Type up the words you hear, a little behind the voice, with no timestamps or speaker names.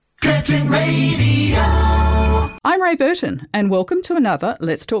Veteran Radio. I'm Ray Burton, and welcome to another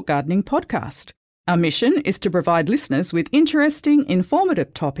Let's Talk Gardening podcast. Our mission is to provide listeners with interesting,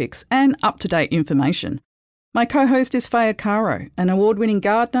 informative topics and up-to-date information. My co-host is Faye Caro, an award-winning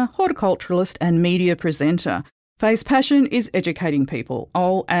gardener, horticulturalist and media presenter. Faye's passion is educating people.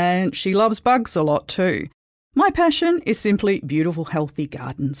 Oh, and she loves bugs a lot too. My passion is simply beautiful, healthy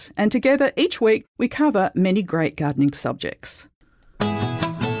gardens. And together each week we cover many great gardening subjects.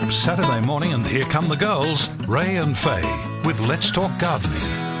 Saturday morning and here come the girls, Ray and Faye, with Let's Talk Gardening.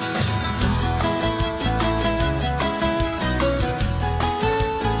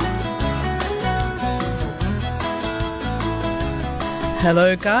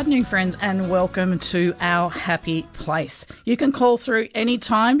 Hello gardening friends and welcome to our happy place. You can call through any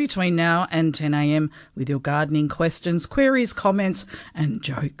time between now and 10 a.m. with your gardening questions, queries, comments and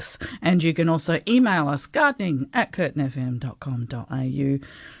jokes. And you can also email us gardening@curtinfm.com.au.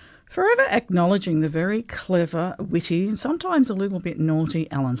 Forever acknowledging the very clever, witty and sometimes a little bit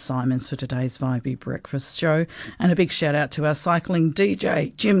naughty Alan Simons for today's Vibey Breakfast show. And a big shout out to our cycling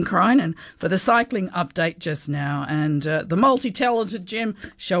DJ, Jim Cronin, for the cycling update just now. And the multi-talented Jim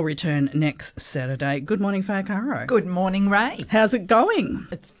shall return next Saturday. Good morning, Faye Caro. Good morning, Ray. How's it going?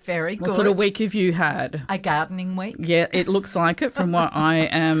 It's very good. What sort of week have you had? A gardening week. Yeah, it looks like it from what I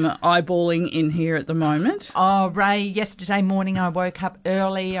am eyeballing in here at the moment. Oh, Ray, yesterday morning I woke up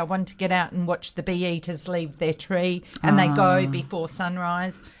early. I wanted to get out and watch the bee-eaters leave their tree, and they go before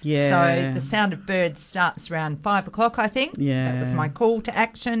sunrise. Yeah. So the sound of birds starts around 5 o'clock, I think. Yeah. That was my call to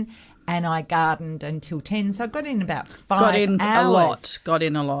action. And I gardened until 10, so I got in about 5 Got in hours. Got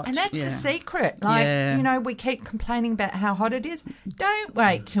in a lot. And that's yeah. the secret. Like, you know, we keep complaining about how hot it is. Don't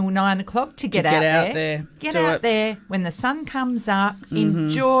wait till 9 o'clock to get out there. Get out there when the sun comes up,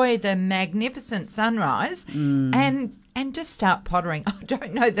 enjoy the magnificent sunrise, and just start pottering. I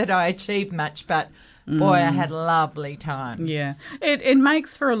don't know that I achieved much, but boy, I had a lovely time. Yeah. It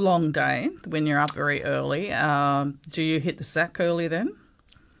makes for a long day when you're up very early. Do you hit the sack early then?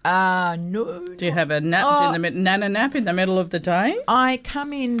 No. Do you have a nap, nana nap in the middle of the day? I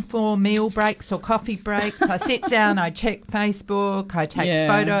come in for meal breaks or coffee breaks. I sit down, I check Facebook, I take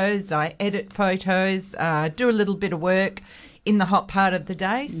photos, I edit photos, do a little bit of work in the hot part of the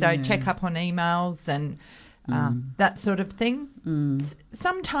day, so check up on emails and that sort of thing.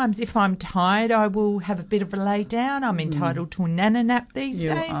 Sometimes if I'm tired, I will have a bit of a lay down. I'm entitled to a nana nap these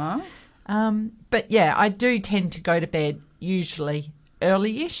days. But yeah, I do tend to go to bed usually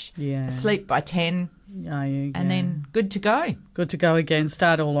early-ish, sleep by 10, and then good to go. Good to go again,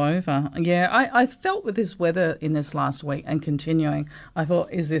 start all over. Yeah, I felt with this weather in this last week and continuing, I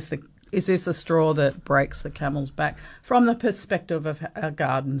thought, is this the straw that breaks the camel's back from the perspective of our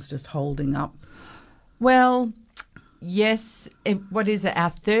gardens just holding up? Well, yes. What is it,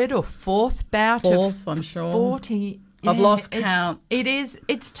 our third or fourth bout of I'm sure. 40? I've lost count.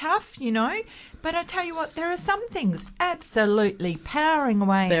 It's tough, you know. But I tell you what, there are some things absolutely powering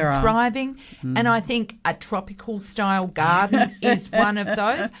away and thriving. And I think a tropical style garden is one of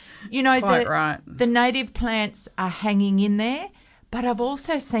those. You know, the native plants are hanging in there. But I've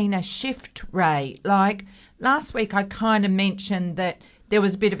also seen a shift, Ray. Like last week I kind of mentioned that there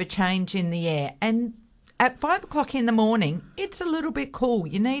was a bit of a change in the air. And at 5 o'clock in the morning, it's a little bit cool.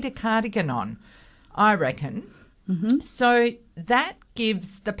 You need a cardigan on, I reckon. So that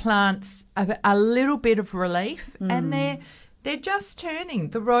gives the plants a little bit of relief, and they're just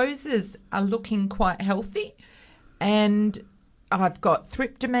turning. The roses are looking quite healthy, and I've got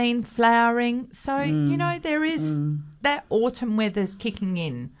thryptomene flowering. So, you know, there is that autumn weather's kicking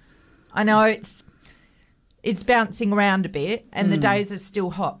in. I know it's bouncing around a bit and the days are still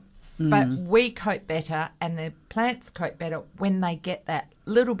hot, but we cope better and the plants cope better when they get that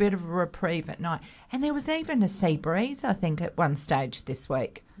little bit of a reprieve at night. And there was even a sea breeze, I think, at one stage this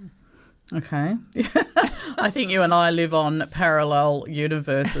week. Okay. I think you and I live on parallel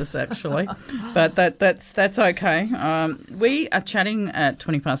universes, actually, but that's okay. We are chatting at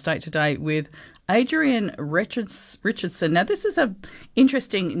 8:20 today with Adrian Richardson. Now, this is an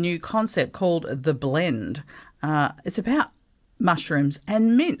interesting new concept called The Blend. It's about mushrooms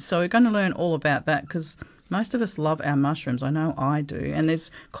and mint, so we're going to learn all about that because most of us love our mushrooms. I know I do. And it's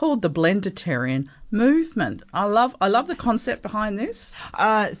called the Blenditarian movement. I love the concept behind this.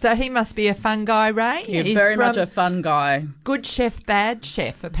 So he must be a fun guy, Ray. He's very much a fun guy. Good chef, bad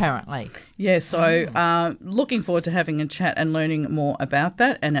chef, apparently. Yeah, so looking forward to having a chat and learning more about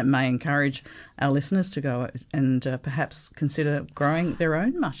that, and it may encourage our listeners to go and perhaps consider growing their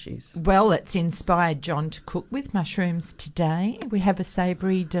own mushies. Well, it's inspired John to cook with mushrooms today. We have a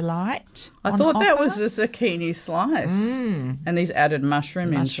savoury delight. I thought that was a zucchini slice and these added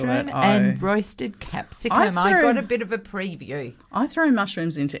mushroom into it. And roasted capsicum. I got a bit of a preview. I throw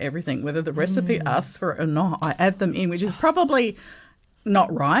mushrooms into everything, whether the recipe asks for it or not. I add them in, which is probably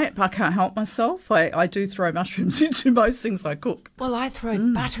not right, but I can't help myself. I do throw mushrooms into most things I cook. Well, I throw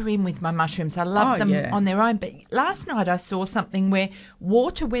butter in with my mushrooms. I love them on their own. But last night I saw something where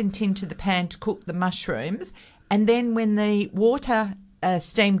water went into the pan to cook the mushrooms, and then when the water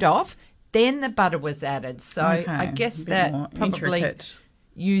steamed off, then the butter was added. So I guess that probably intricate.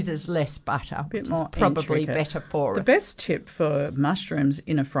 Uses less butter, which is probably better for us. The best tip for mushrooms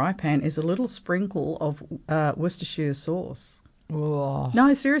in a fry pan is a little sprinkle of Worcestershire sauce. Oh.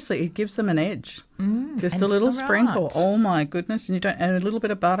 No, seriously, it gives them an edge. Just a little sprinkle. Oh my goodness! And a little bit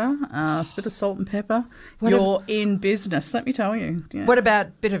of butter, a bit of salt and pepper. You're in business, let me tell you. Yeah. What about a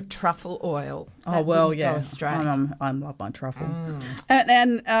bit of truffle oil? I love my truffle.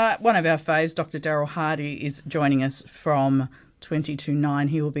 And one of our faves, Dr. Daryl Hardy, is joining us from 20 to 9.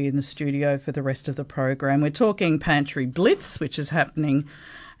 He will be in the studio for the rest of the program. We're talking Pantry Blitz, which is happening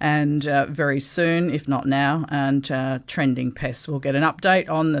and very soon, if not now, and trending pests. We'll get an update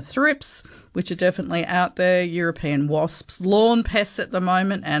on the thrips, which are definitely out there, European wasps, lawn pests at the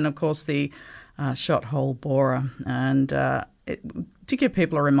moment, and, of course, the shot hole borer. And to give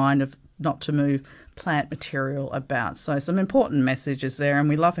people a reminder not to move plant material about. So some important messages there, and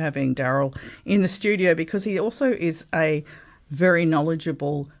we love having Daryl in the studio because he also is a very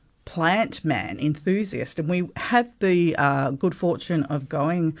knowledgeable plant man, enthusiast, and we had the good fortune of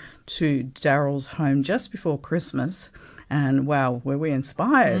going to Daryl's home just before Christmas, and wow, were we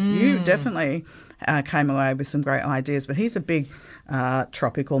inspired. You definitely came away with some great ideas, but he's a big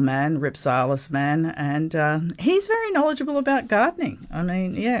tropical man, Rhipsalis man, and he's very knowledgeable about gardening. I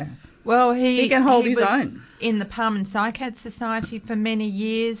mean, yeah. Well, he can hold his own. In the Palm and Cycad Society for many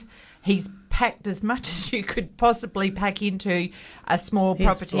years. He's packed as much as you could possibly pack into a small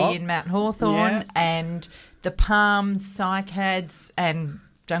property in Mount Hawthorn, and the palms, cycads and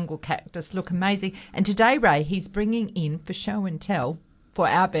jungle cactus look amazing. And today, Ray, he's bringing in for show and tell, for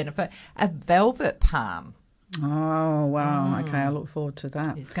our benefit, a velvet palm. Oh, wow. Okay, I look forward to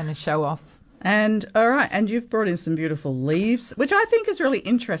that. He's going to show off. And, all right, and you've brought in some beautiful leaves, which I think is really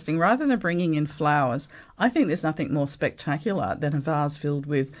interesting. Rather than bringing in flowers, I think there's nothing more spectacular than a vase filled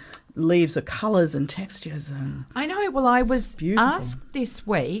with leaves of colours and textures. And I know. Well, I was asked this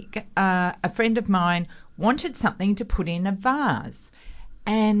week, a friend of mine wanted something to put in a vase.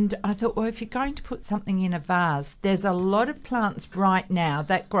 And I thought, well, if you're going to put something in a vase, there's a lot of plants right now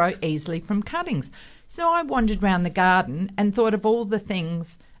that grow easily from cuttings. So I wandered around the garden and thought of all the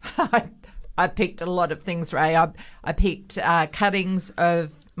things. I picked a lot of things, Ray. I picked cuttings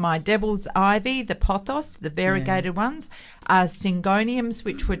of my devil's ivy, the pothos, the variegated ones, syngoniums,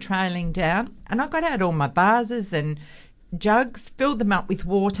 which were trailing down. And I got out all my vases and jugs, filled them up with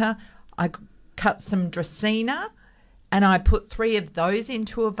water. I cut some Dracaena, and I put 3 of those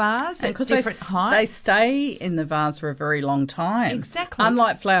into a vase at different heights. They stay in the vase for a very long time. Exactly.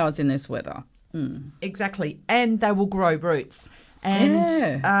 Unlike flowers in this weather. Exactly. And they will grow roots.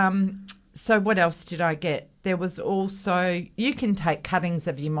 And so what else did I get? There was also, you can take cuttings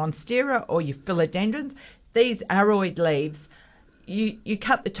of your monstera or your philodendrons. These aroid leaves, you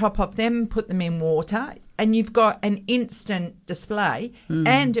cut the top off them, put them in water, and you've got an instant display,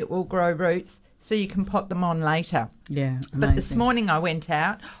 and it will grow roots, so you can pot them on later. Yeah, amazing. But this morning I went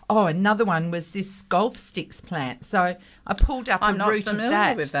out. Oh, another one was this golf sticks plant. So I pulled up a root of that. I'm not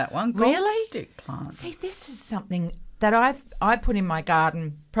familiar with that one. Really? Golf stick plant. See, this is something that I put in my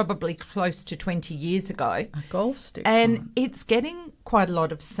garden probably close to 20 years ago. A golf stick and plant. It's getting quite a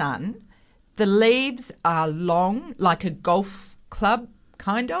lot of sun. The leaves are long, like a golf club,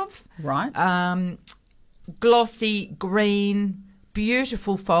 kind of. Right. Glossy, green,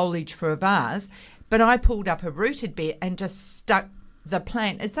 beautiful foliage for a vase. But I pulled up a rooted bit and just stuck the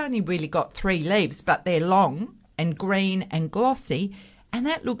plant. It's only really got 3 leaves, but they're long and green and glossy. And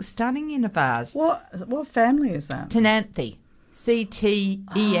that looks stunning in a vase. What family is that? Ctenanthe.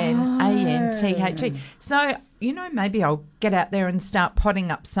 Ctenanthe. So, maybe I'll get out there and start potting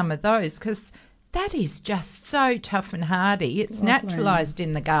up some of those because that is just so tough and hardy. It's naturalised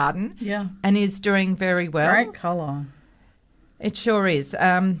in the garden and is doing very well. Great colour. It sure is.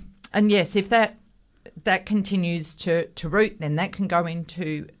 And yes, if that continues to root, then that can go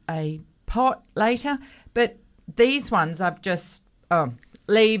into a pot later. But these ones I've just...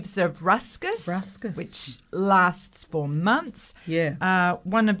 leaves of ruscus, which lasts for months. Yeah.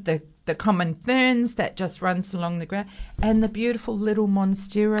 One of the common ferns that just runs along the ground, and the beautiful little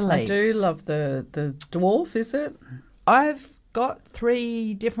monstera leaves. I do love the dwarf, is it? I've got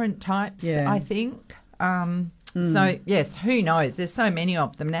 3 different types, I think. So, yes, who knows? There's so many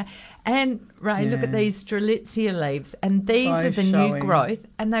of them now. And, Ray, look at these Strelitzia leaves. And these are the new growth.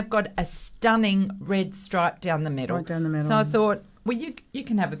 And they've got a stunning red stripe down the middle. Right down the middle. So I thought, well, you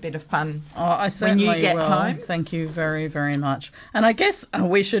can have a bit of fun I certainly when you get will. home. Thank you very, very much. And I guess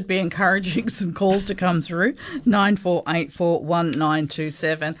we should be encouraging some calls to come through,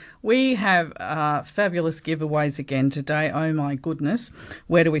 94841927. We have fabulous giveaways again today. Oh, my goodness.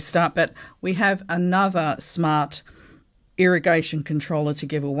 Where do we start? But we have another smart irrigation controller to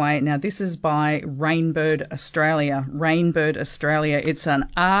give away. Now, this is by Rainbird Australia. Rainbird Australia. It's an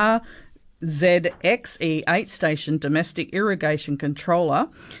RZXE 8-station domestic irrigation controller.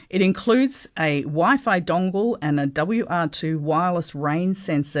 It includes a Wi-Fi dongle and a WR2 wireless rain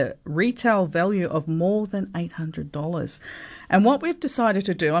sensor, retail value of more than $800. And what we've decided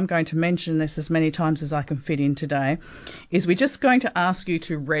to do, I'm going to mention this as many times as I can fit in today, is we're just going to ask you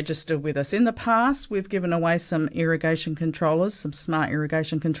to register with us. In the past, we've given away some irrigation controllers, some smart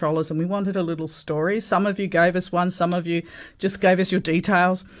irrigation controllers, and we wanted a little story. Some of you gave us one, some of you just gave us your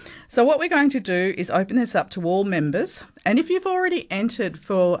details. So what we're going to do is open this up to all members. And if you've already entered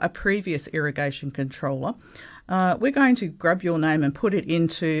for a previous irrigation controller, we're going to grab your name and put it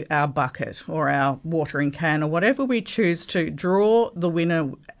into our bucket or our watering can or whatever we choose to draw the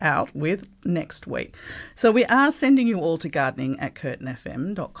winner out with next week. So we are sending you all to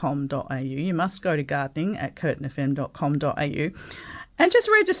gardening@curtinfm.com.au. You must go to gardening@curtinfm.com.au and just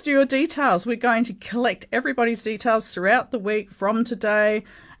register your details. We're going to collect everybody's details throughout the week from today.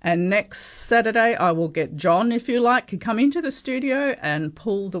 And next Saturday, I will get John, if you like, can come into the studio and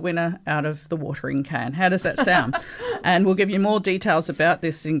pull the winner out of the watering can. How does that sound? And we'll give you more details about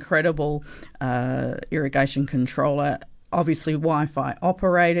this incredible irrigation controller. Obviously, Wi-Fi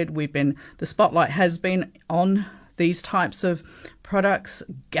operated. The spotlight has been on these types of products,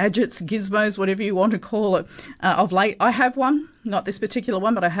 gadgets, gizmos, whatever you want to call it, of late. I have one, not this particular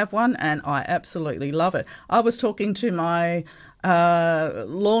one, but I have one, and I absolutely love it. I was talking to my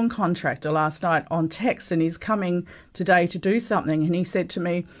lawn contractor last night on text, and he's coming today to do something, and he said to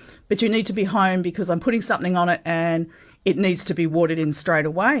me, but you need to be home because I'm putting something on it and it needs to be watered in straight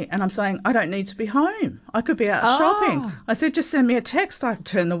away. And I'm saying, I don't need to be home. I could be out shopping. I said, just send me a text. I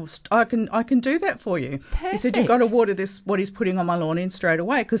can do that for you. Perfect. He said, you've got to water what he's putting on my lawn in straight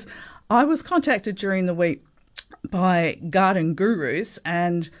away. Because I was contacted during the week by Garden Gurus,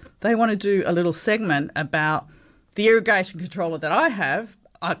 and they want to do a little segment about the irrigation controller that I have,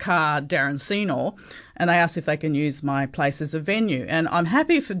 a car Darren Senor, and they asked if they can use my place as a venue. And I'm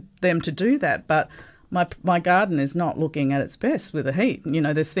happy for them to do that, but my garden is not looking at its best with the heat. You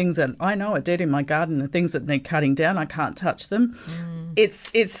know, there's things that I know are dead in my garden and things that need cutting down. I can't touch them.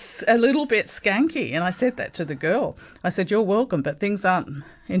 It's a little bit skanky. And I said that to the girl. I said, you're welcome, but things aren't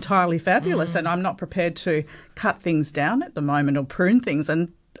entirely fabulous and I'm not prepared to cut things down at the moment or prune things.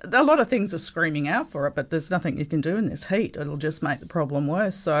 And a lot of things are screaming out for it, but there's nothing you can do in this heat. It'll just make the problem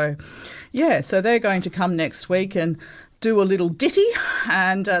worse. So, yeah, so they're going to come next week and do a little ditty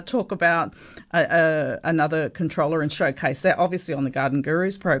and talk about another controller and showcase that, obviously on the Garden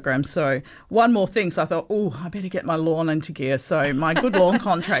Gurus program. So one more thing. So I thought, I better get my lawn into gear. So my good lawn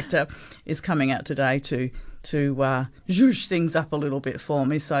contractor is coming out today to zhuzh things up a little bit for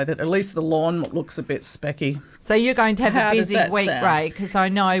me so that at least the lawn looks a bit specky. So you're going to have a busy week, Ray, because I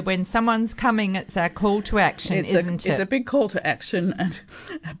know when someone's coming, it's our call to action, isn't it? It's a big call to action and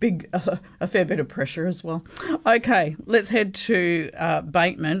a fair bit of pressure as well. Okay, let's head to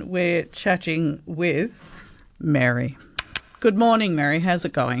Bateman. We're chatting with Mary. Good morning, Mary. How's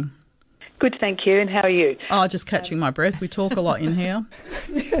it going? Good, thank you. And how are you? Oh, just catching my breath. We talk a lot in here.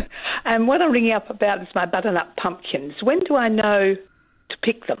 And what I'm ringing up about is my butternut pumpkins. When do I know to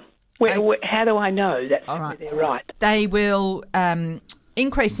pick them? How do I know that they're right? They will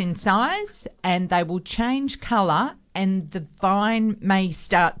increase in size and they will change colour, and the vine may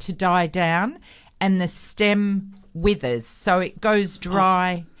start to die down and the stem withers. So it goes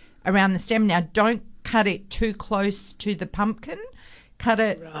dry around the stem. Now, don't cut it too close to the pumpkin. Cut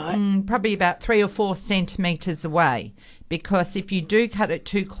it probably about 3 or 4 centimetres away, because if you do cut it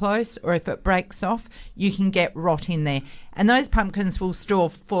too close or if it breaks off, you can get rot in there. And those pumpkins will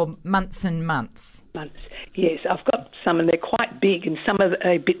store for months and months. Yes, I've got some and they're quite big, and some are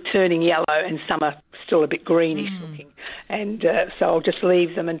a bit turning yellow and some are still a bit greenish looking. And so I'll just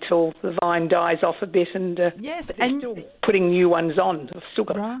leave them until the vine dies off a bit. And yes, and still putting new ones on.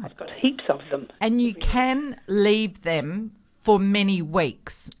 I've got heaps of them. And you can leave them for many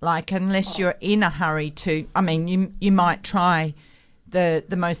weeks, like unless you're in a hurry to. I mean, you might try the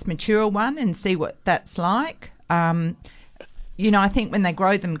most mature one and see what that's like. I think when they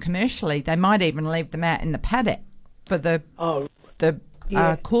grow them commercially, they might even leave them out in the paddock for the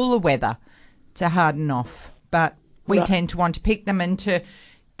cooler weather to harden off. But we tend to want to pick them and to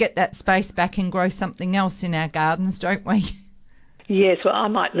get that space back and grow something else in our gardens, don't we? Yes, well, I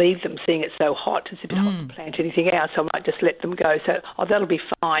might leave them, seeing it's so hot. It's a bit hot to plant anything else. I might just let them go. So that'll be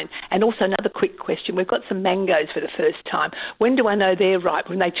fine. And also another quick question. We've got some mangoes for the first time. When do I know they're ripe?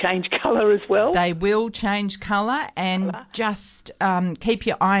 When they change colour as well? They will change colour, and just keep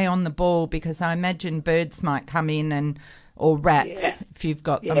your eye on the ball, because I imagine birds might come in or rats if you've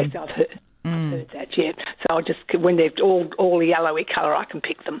got them. Yes, I've heard that, yeah. So I'll just, when they're all yellowy colour, I can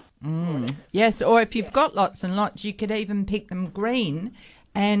pick them. Yes, or if you've got lots and lots, you could even pick them green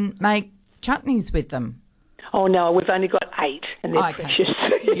and make chutneys with them. Oh, no, we've only got 8 and they're precious.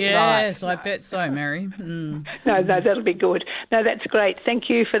 Yes, I bet so, Mary. No, that'll be good. No, that's great. Thank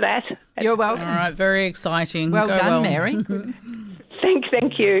you for that. You're welcome. All right, very exciting. Well done, Mary.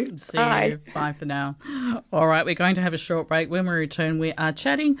 Thank you. See you. Bye for now. All right, we're going to have a short break. When we return, we are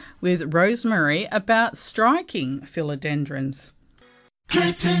chatting with Rosemary about striking philodendrons.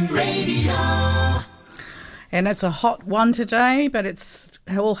 Curtin Radio. And it's a hot one today, but it's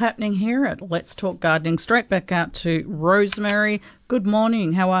all happening here at Let's Talk Gardening. Straight back out to Rosemary. Good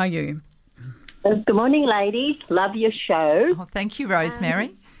morning. How are you? Good morning, ladies. Love your show. Oh, thank you,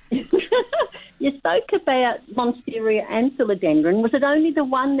 Rosemary. You spoke about Monstera and philodendron. Was it only the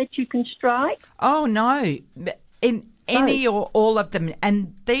one that you can strike? Oh, no. In any or all of them.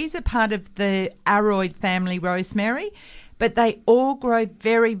 And these are part of the aroid family, Rosemary, but they all grow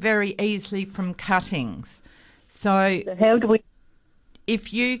very, very easily from cuttings. So how do we...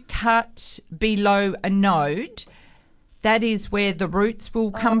 If you cut below a node, that is where the roots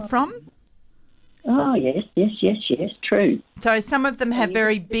will come from. Oh, yes, true. So some of them have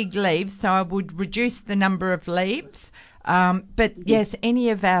very big leaves, so I would reduce the number of leaves. But, yes, any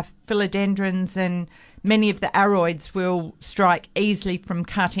of our philodendrons and many of the aroids will strike easily from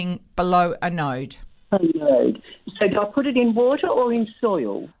cutting below a node. A node. So do I put it in water or in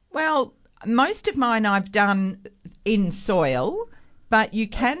soil? Well, most of mine I've done in soil, but you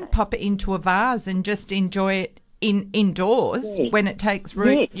can pop it into a vase and just enjoy it indoors. Yes. When it takes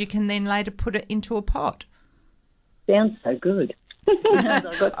root. Yes. You can then later put it into a pot. Sounds so good.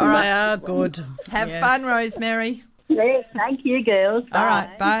 All right, good. Have fun, Rosemary. Yes, thank you, girls. Bye. All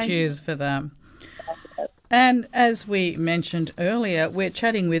right, bye. Cheers for that. And as we mentioned earlier, we're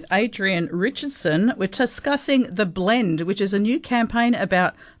chatting with Adrian Richardson. We're discussing The Blend, which is a new campaign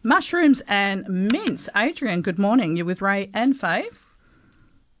about mushrooms and mints. Adrian, good morning. You're with Ray and Faye.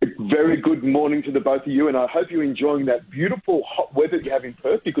 Very good morning to the both of you, and I hope you're enjoying that beautiful hot weather you have in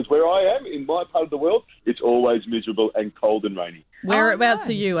Perth, because where I am, in my part of the world, it's always miserable and cold and rainy. Whereabouts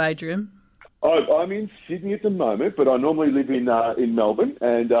are you, Adrian? I'm in Sydney at the moment, but I normally live in Melbourne,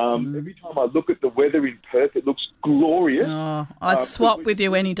 and every time I look at the weather in Perth, it looks glorious. Oh, I'd swap with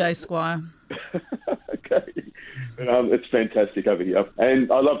you any day, Squire. Okay. It's fantastic over here,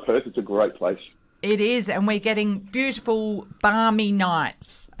 and I love Perth. It's a great place. It is, and we're getting beautiful, balmy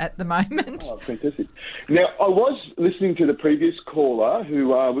nights at the moment. Oh, fantastic. Now, I was listening to the previous caller who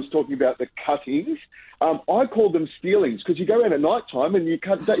was talking about the cuttings. I call them stealings, because you go around at night time and you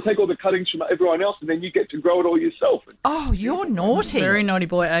take all the cuttings from everyone else, and then you get to grow it all yourself. Oh, you're naughty. Very naughty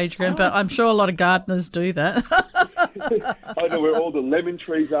boy, Adrian, but I'm sure a lot of gardeners do that. I know where all the lemon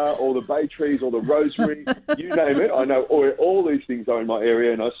trees are, all the bay trees, all the rosemary, you name it. I know all these things are in my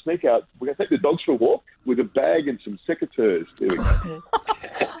area, and I sneak out. We're going to take the dogs for a walk with a bag and some secateurs. There we go.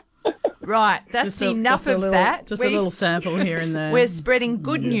 Right, that's enough of that. Just a little sample here and there. We're spreading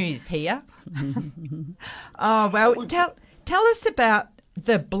good news here. Oh, well, tell us about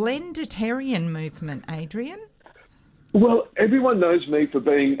the blenditarian movement, Adrian. Well, everyone knows me for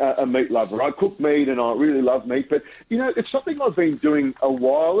being a meat lover. I cook meat and I really love meat, but, it's something I've been doing a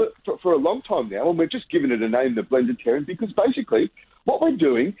while, for a long time now, and we've just given it a name, the blenditarian, because basically what we're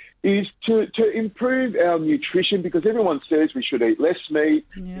doing is to improve our nutrition, because everyone says we should eat less meat,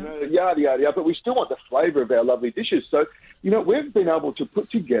 yada, yada, yada, but we still want the flavour of our lovely dishes. So, we've been able to put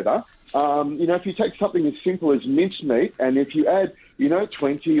together, if you take something as simple as mincemeat, and if you add,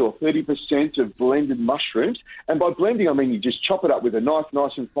 20 or 30% of blended mushrooms, and by blending, I mean you just chop it up with a knife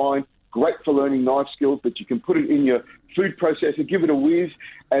nice and fine, great for learning knife skills, but you can put it in your food processor, give it a whiz,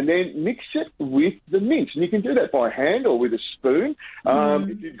 and then mix it with the mince. And you can do that by hand or with a spoon.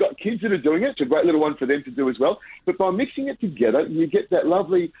 If you've got kids that are doing it, it's a great little one for them to do as well. But by mixing it together, you get that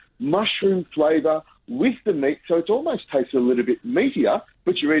lovely mushroom flavour with the meat, so it almost tastes a little bit meatier,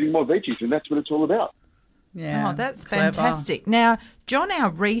 but you're eating more veggies, and that's what it's all about. Yeah, oh, that's fantastic. Now, John, our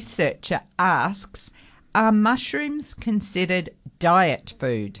researcher, asks, are mushrooms considered diet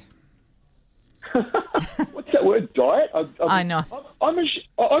food? What's that word, diet? I know. I'm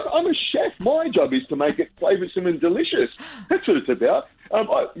a chef. My job is to make it flavoursome and delicious. That's what it's about. I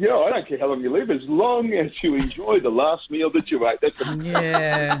don't care how long you live, as long as you enjoy the last meal that you ate.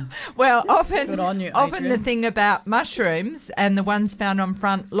 Yeah. Well, Good on you, often the Adrian. thing about mushrooms and the ones found on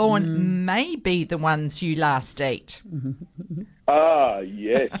front lawn may be the ones you last eat. Ah,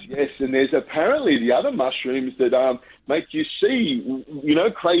 yes. And there's apparently the other mushrooms that make you see,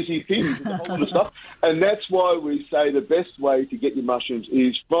 crazy things and a whole lot of stuff. And that's why we say the best way to get your mushrooms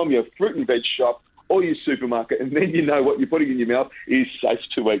is from your fruit and veg shop or your supermarket, and then you know what you're putting in your mouth is safe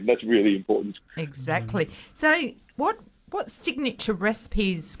to eat, and that's really important. Exactly. So what signature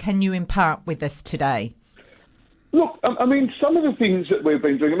recipes can you impart with us today? Look, I mean, some of the things that we've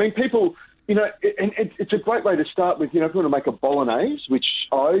been doing, people, and it's a great way to start with, if you want to make a bolognese, which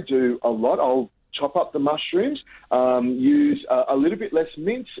I do a lot, I'll chop up the mushrooms, use a little bit less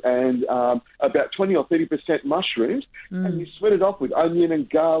mince and about 20 or 30% mushrooms, and you sweat it off with onion and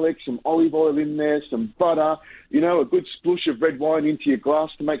garlic, some olive oil in there, some butter, a good splush of red wine into your glass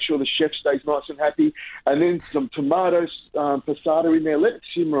to make sure the chef stays nice and happy, and then some tomato passata in there, let it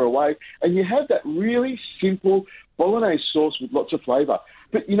simmer away, and you have that really simple bolognese sauce with lots of flavour.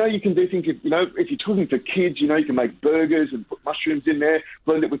 But, you can do things, if you're talking for kids, you can make burgers and put mushrooms in there,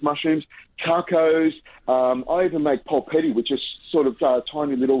 blend it with mushrooms, tacos. I even make polpetti, which is sort of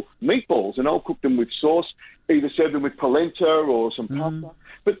tiny little meatballs, and I'll cook them with sauce, either serve them with polenta or some pasta.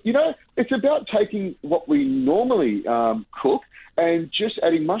 But, it's about taking what we normally cook and just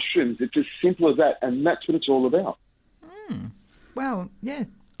adding mushrooms. It's as simple as that, and that's what it's all about. Well, yes,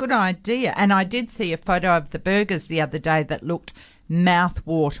 good idea. And I did see a photo of the burgers the other day that looked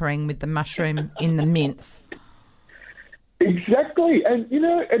mouth-watering with the mushroom in the mince. Exactly. And,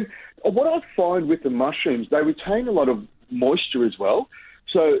 and what I find with the mushrooms, they retain a lot of moisture as well.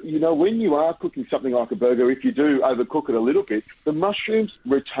 So, when you are cooking something like a burger, if you do overcook it a little bit, the mushrooms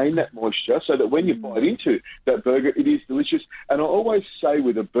retain that moisture so that when you bite into that burger, it is delicious. And I always say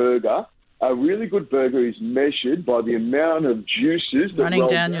with a burger, a really good burger is measured by the amount of juices that running roll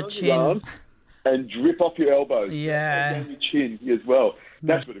down your chin and drip off your elbows. Yeah. Down your chin as well.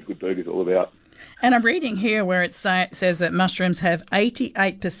 That's what a good burger is all about. And I'm reading here where it says that mushrooms have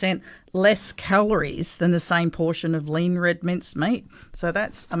 88% less calories than the same portion of lean red minced meat. So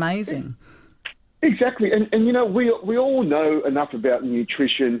that's amazing. Exactly. And we all know enough about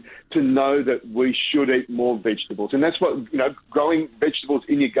nutrition to know that we should eat more vegetables. And that's what, growing vegetables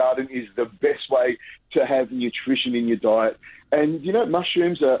in your garden is the best way to have nutrition in your diet. And,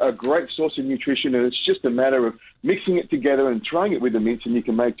 mushrooms are a great source of nutrition, and it's just a matter of mixing it together and trying it with the mince, and you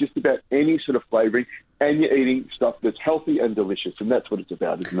can make just about any sort of flavouring, and you're eating stuff that's healthy and delicious, and that's what it's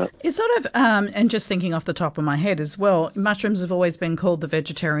about, isn't it? It's sort of, and just thinking off the top of my head as well, mushrooms have always been called the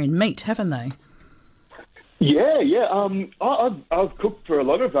vegetarian meat, haven't they? Yeah. I've cooked for a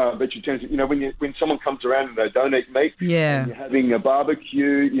lot of vegetarians. When someone comes around and they don't eat meat, and you're having a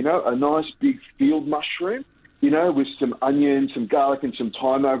barbecue, a nice big field mushroom, with some onion, some garlic and some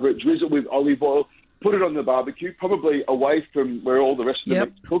thyme over it, drizzle with olive oil, put it on the barbecue, probably away from where all the rest of the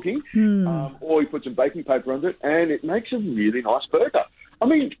meat's cooking, or you put some baking paper under it, and it makes a really nice burger. I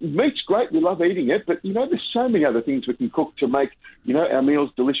mean, meat's great, we love eating it, but, there's so many other things we can cook to make, our meals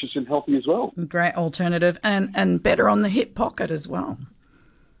delicious and healthy as well. Great alternative and better on the hip pocket as well.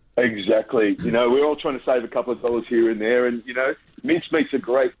 Exactly. We're all trying to save a couple of dollars here and there, and, mincemeat's a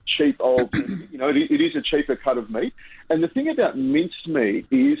great cheap alternative. It is a cheaper cut of meat. And the thing about minced meat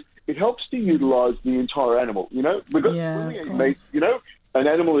is it helps to utilise the entire animal. We've got when we eat meat, an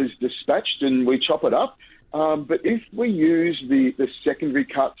animal is dispatched and we chop it up. But if we use the secondary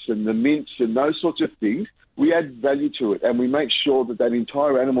cuts and the mince and those sorts of things, we add value to it and we make sure that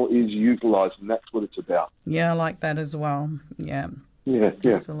entire animal is utilised, and that's what it's about. Yeah, I like that as well. Yeah. Yeah.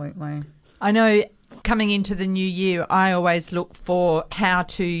 Absolutely. I know coming into the new year, I always look for how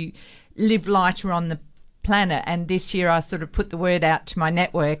to live lighter on the planet. And this year I sort of put the word out to my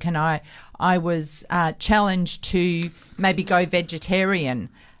network, and I was challenged to maybe go vegetarian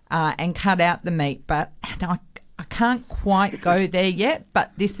and cut out the meat. But I can't quite go there yet,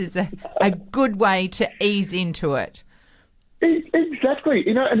 but this is a good way to ease into it. Exactly. Exactly.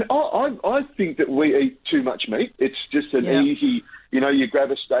 You know, and I think that we eat too much meat. It's just an easy, you know, you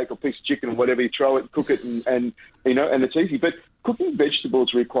grab a steak or piece of chicken or whatever, you throw it, cook it, and you know, and it's easy. But cooking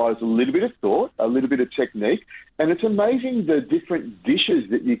vegetables requires a little bit of thought, a little bit of technique, and it's amazing the different dishes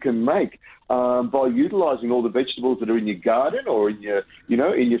that you can make by utilising all the vegetables that are in your garden or in your, you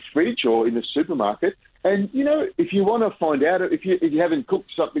know, in your fridge or in the supermarket. And, you know, if you want to find out, if you haven't cooked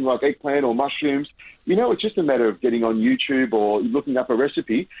something like eggplant or mushrooms, you know, it's just a matter of getting on YouTube or looking up a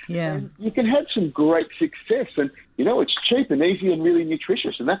recipe. Yeah. And you can have some great success. And, you know, it's cheap and easy and really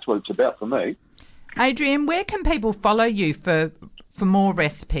nutritious. And that's what it's about for me. Adrian, where can people follow you for more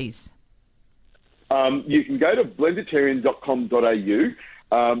recipes? You can go to blenditarian.com.au.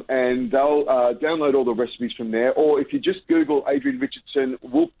 And they'll download all the recipes from there. Or if you just Google Adrian Richardson,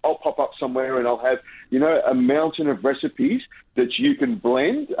 I'll pop up somewhere and I'll have, you know, a mountain of recipes that you can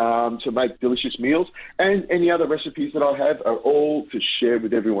blend to make delicious meals. And any other recipes that I have are all to share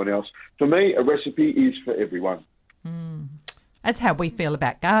with everyone else. For me, a recipe is for everyone. That's how we feel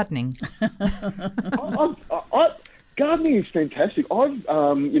about gardening. Gardening is fantastic. I've,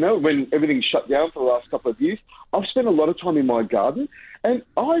 you know, when everything's shut down for the last couple of years, I've spent a lot of time in my garden, and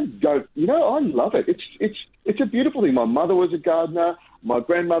I love it. It's a beautiful thing. My mother was a gardener, my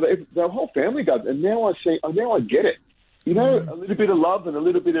grandmother, the whole family gardened, and now I get it. You know, a little bit of love and a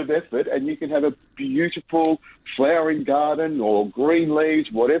little bit of effort, and you can have a beautiful flowering garden or green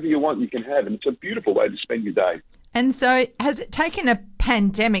leaves, whatever you want, you can have, and it's a beautiful way to spend your day. And so, has it taken a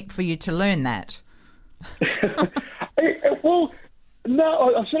pandemic for you to learn that? Well,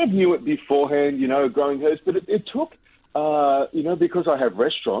 no, I sort of knew it beforehand, you know, growing herbs, but it took, you know, because I have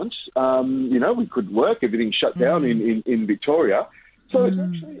restaurants, you know, we could work, everything shut down in Victoria. So it's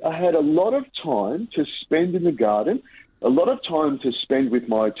actually, I had a lot of time to spend in the garden, a lot of time to spend with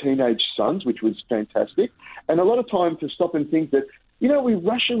my teenage sons, which was fantastic, and a lot of time to stop and think that, you know, we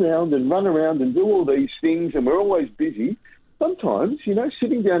rush around and run around and do all these things and we're always busy. Sometimes, you know,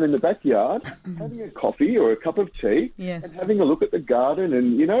 sitting down in the backyard, having a coffee or a cup of tea and having a look at the garden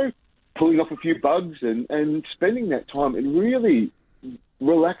and, you know, pulling off a few bugs and spending that time, it really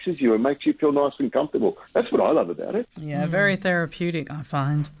relaxes you and makes you feel nice and comfortable. That's what I love about it. Yeah, very therapeutic, I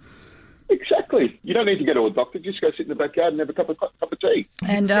find. Exactly. You don't need to go to a doctor. Just go sit in the backyard and have a cup of tea.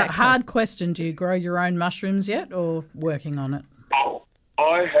 And hard question, do you grow your own mushrooms yet or working on it?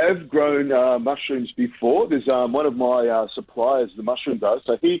 I have grown mushrooms before. There's one of my suppliers, the mushroom does.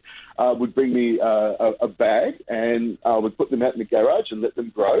 So he would bring me a bag and I would put them out in the garage and let them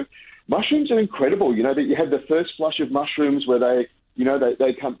grow. Mushrooms are incredible. You know, that you have the first flush of mushrooms where they, you know,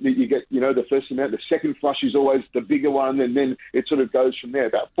 they come, you get, you know, the first amount. The second flush is always the bigger one, and then it sort of goes from there.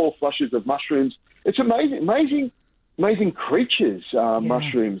 About 4 flushes of mushrooms. It's amazing creatures,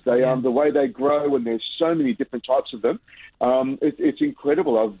 mushrooms. They the way they grow, and there's so many different types of them. It's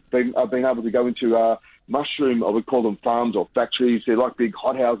incredible. I've been able to go into mushroom, I would call them farms or factories. They're like big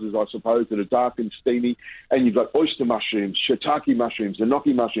hothouses, I suppose, that are dark and steamy. And you've got oyster mushrooms, shiitake mushrooms,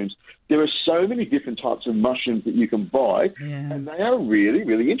 enoki mushrooms. There are so many different types of mushrooms that you can buy, and they are really,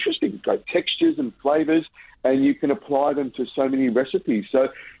 really interesting. Great textures and flavours, and you can apply them to so many recipes. So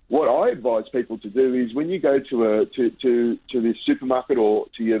what I advise people to do is when you go to the supermarket or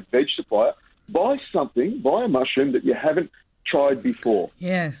to your veg supplier, buy a mushroom that you haven't tried before.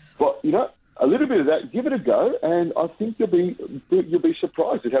 Yes. But, you know, a little bit of that, give it a go, and I think you'll be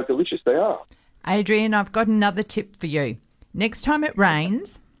surprised at how delicious they are. Adrian, I've got another tip for you. Next time it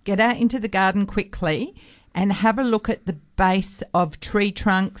rains, get out into the garden quickly and have a look at the base of tree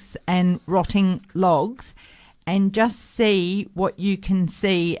trunks and rotting logs and just see what you can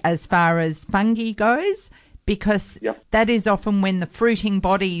see as far as fungi goes, because that is often when the fruiting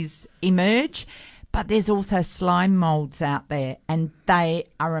bodies emerge. But there's also slime moulds out there, and they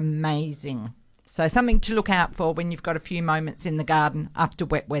are amazing. So something to look out for when you've got a few moments in the garden after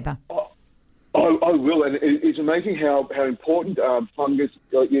wet weather. I will, and it's amazing how important fungi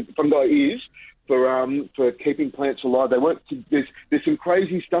is for keeping plants alive. There's some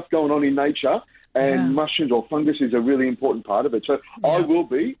crazy stuff going on in nature, and mushrooms or fungus is a really important part of it. So I will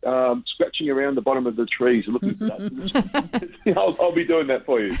be scratching around the bottom of the trees looking for that. I'll be doing that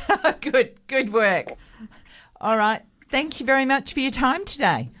for you. Good work. All right. Thank you very much for your time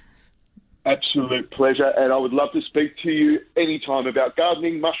today. Absolute pleasure, and I would love to speak to you anytime about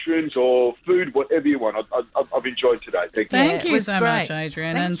gardening, mushrooms, or food, whatever you want. I've enjoyed today. Thank you so much,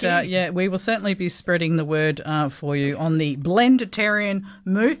 Adrian. We will certainly be spreading the word for you on the Blenditarian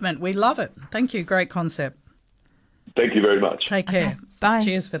movement. We love it. Thank you. Great concept. Thank you very much. Take care. Bye.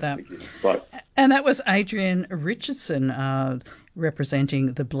 Cheers for that. Bye. And that was Adrian Richardson.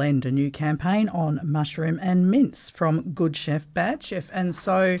 representing the Blend, a new campaign on mushroom and mince from Good Chef, Bad Chef. And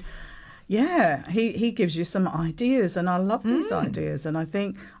so, yeah, he gives you some ideas, and I love these ideas. And I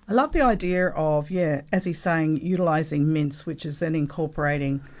love the idea of, as he's saying, utilising mince, which is then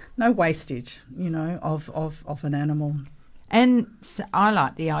incorporating no wastage, of an animal. And I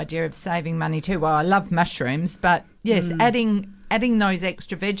like the idea of saving money too. Well, I love mushrooms, but yes, adding those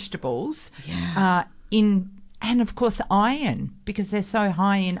extra vegetables in. And, of course, iron, because they're so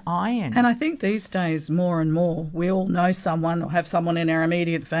high in iron. And I think these days, more and more, we all know someone or have someone in our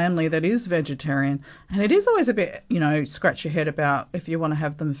immediate family that is vegetarian. And it is always a bit, scratch your head about if you want to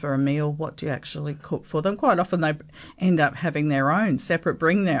have them for a meal, what do you actually cook for them? Quite often they end up having their own,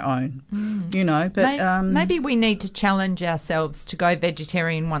 bring their own, But maybe we need to challenge ourselves to go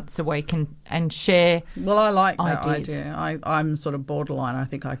vegetarian once a week and share Well, I like ideas. that idea. I'm sort of borderline. I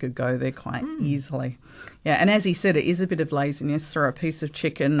think I could go there quite easily. Yeah, and as he said, it is a bit of laziness. Throw a piece of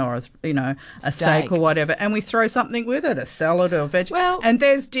chicken or, a steak or whatever, and we throw something with it, a salad or veg. Well, and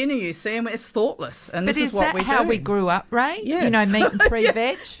there's dinner, you see, and it's thoughtless. And this is what we do. But is that how we grew up, Ray? Yes. Meat and free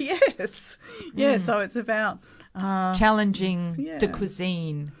veg? Yes. Yeah, so it's about... challenging the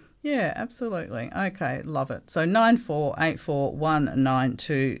cuisine. Yeah, absolutely. Okay, love it. So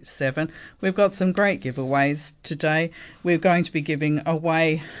 94841927. We've got some great giveaways today. We're going to be giving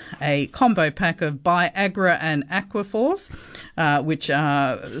away a combo pack of Viagra and Aquaforce, which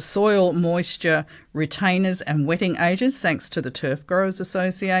are soil moisture retainers and wetting agents, thanks to the Turf Growers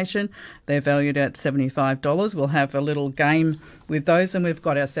Association. They're valued at $75. We'll have a little game with those, and we've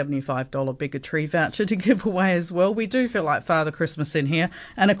got our $75 bigotry voucher to give away as well. We do feel like Father Christmas in here.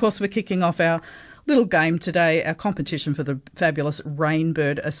 And, of course, we're kicking off our little game today, our competition for the fabulous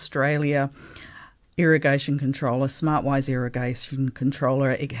Rainbird Australia irrigation controller, SmartWise irrigation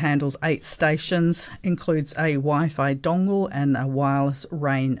controller. It handles 8 stations, includes a Wi-Fi dongle and a wireless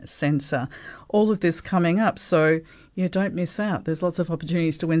rain sensor. All of this coming up, so don't miss out. There's lots of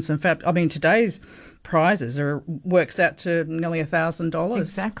opportunities to win some today's prizes works out to nearly $1,000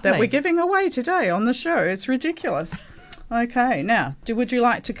 exactly that we're giving away today on the show. It's ridiculous. Okay, now, would you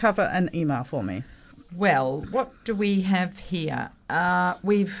like to cover an email for me? Well, what do we have here?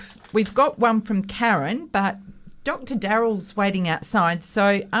 We've got one from Karen, but Dr. Darrell's waiting outside,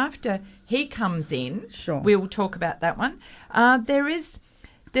 so after he comes in, we'll talk about that one.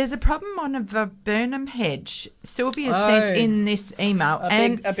 There's a problem on a viburnum hedge. Sylvia sent in this email.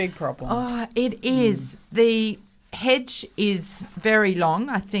 A big problem. Oh, it is. The hedge is very long.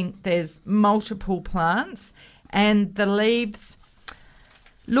 I think there's multiple plants, and the leaves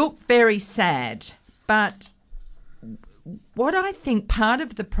look very sad. But what I think part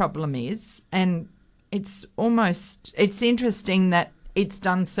of the problem is, and it's interesting that it's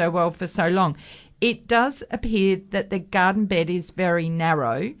done so well for so long, it does appear that the garden bed is very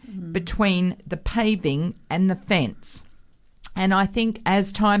narrow between the paving and the fence. And I think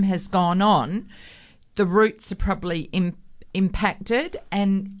as time has gone on, the roots are probably impacted,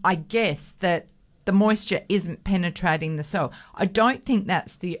 and I guess that the moisture isn't penetrating the soil. I don't think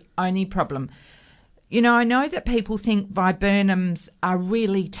that's the only problem. I know that people think viburnums are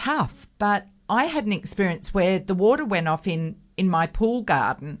really tough, but I had an experience where the water went off in my pool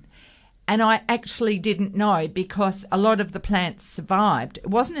garden, and I actually didn't know because a lot of the plants survived. It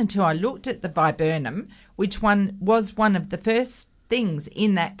wasn't until I looked at the viburnum, which was one of the first things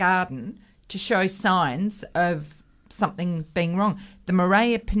in that garden to show signs of something being wrong. The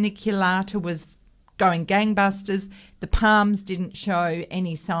Morea paniculata was going gangbusters. The palms didn't show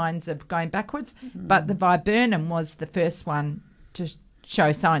any signs of going backwards, but the viburnum was the first one to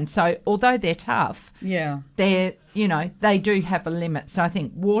show signs. So although they're tough, they do have a limit. So I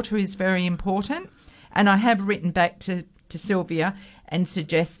think water is very important. And I have written back to Sylvia and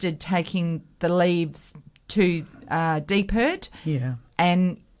suggested taking the leaves to Deep-Herd. Yeah.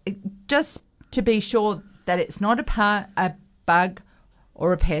 And just to be sure that it's not a bug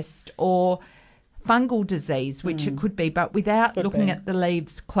or a pest or fungal disease, which it could be, but without looking at the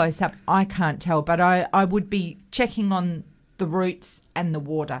leaves close up, I can't tell. But I would be checking on the roots and the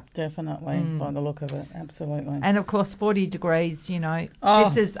water. Definitely, by the look of it, absolutely. And, of course, 40 degrees,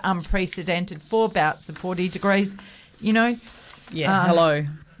 this is unprecedented. 4 bouts of 40 degrees, Yeah, hello.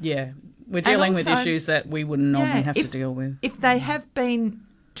 Yeah, we're dealing with issues that we wouldn't normally have to deal with. If they have been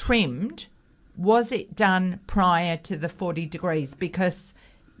trimmed, was it done prior to the 40 degrees? Because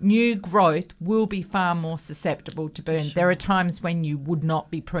new growth will be far more susceptible to burn. Sure. There are times when you would not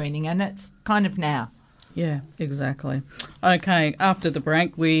be pruning, and it's kind of now. Yeah, exactly. Okay, after the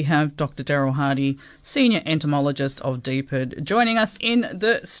break, we have Dr. Darrell Hardy, Senior Entomologist of Deep-Herd, joining us in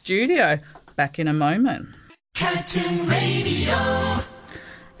the studio. Back in a moment. Curtin Radio.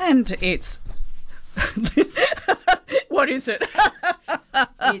 And it's... What is it?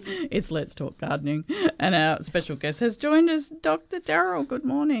 It's Let's Talk Gardening. And our special guest has joined us, Dr. Daryl. Good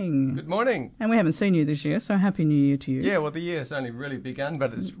morning. Good morning. And we haven't seen you this year, so Happy New Year to you. Yeah, well, the year's only really begun,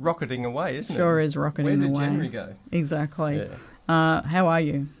 but it's rocketing away, isn't it? Sure is rocketing away. Where did January go? Exactly. Yeah. How are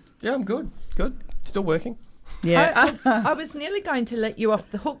you? Yeah, I'm good. Good. Still working. Yeah. I was nearly going to let you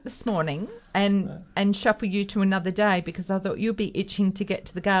off the hook this morning and shuffle you to another day because I thought you'd be itching to get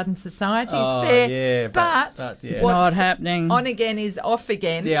to the Garden Society's fair. Yeah, but yeah. It's not happening. On again is off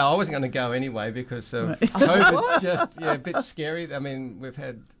again. Yeah, I wasn't going to go anyway because COVID's just a bit scary. I mean,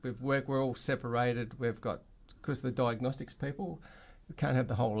 we're all separated. We've got, because the diagnostics people, we can't have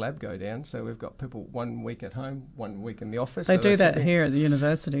the whole lab go down, so we've got people 1 week at home, 1 week in the office. They do that here at the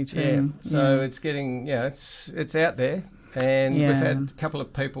university too. Yeah, so it's getting, it's out there, and we've had a couple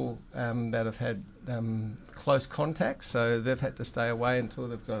of people that have had close contacts, so they've had to stay away until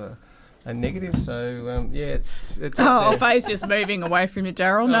they've got a negative. So it's out there. Faye's just moving away from you,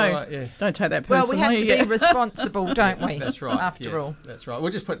 Daryl. No, right, don't take that personally. Well, we have to be responsible, don't we? That's right. After all, that's right.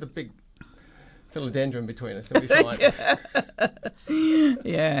 We'll just put the big philodendron between us, it'll be fine.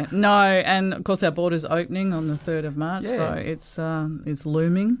 Yeah, no, and of course our border's opening on the 3rd of March, so it's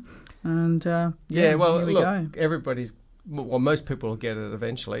looming, and well, here we look, go. Most people will get it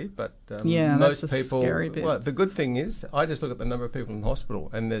eventually, but most people. Scary bit. Well, the good thing is, I just look at the number of people in hospital,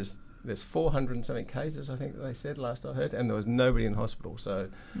 and there's 400 and something cases, I think they said last I heard, and there was nobody in hospital, so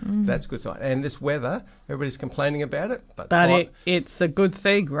that's a good sign. And this weather, everybody's complaining about it, but it's a good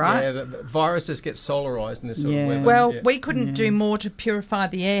thing, right? Yeah, the viruses get solarised in this sort of weather. Well, we couldn't do more to purify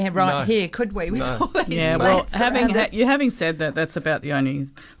the air here, could we? With all these plants having said that, that's about the only,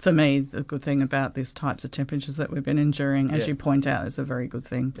 for me, the good thing about these types of temperatures that we've been enduring, as you point out, is a very good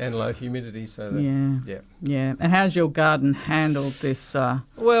thing. And low humidity, so yeah. And how's your garden handled this?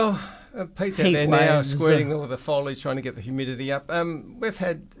 Pete's out there now squirting all the foliage, trying to get the humidity up. We've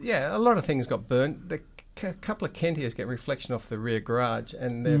had, a lot of things got burnt. A couple of Kentias get reflection off the rear garage,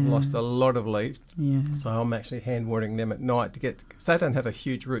 and they've lost a lot of leaves. Yeah. So I'm actually hand watering them at night because they don't have a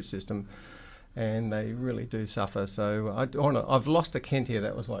huge root system, and they really do suffer. So I've lost a Kentia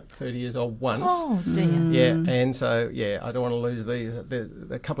that was like 30 years old once. Oh dear. Yeah, and so I don't want to lose these. They're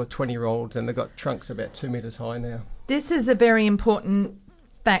a couple of 20-year-olds, and they've got trunks about 2 metres high now. This is a very important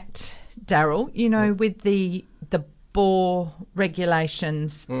fact, Daryl, with the bore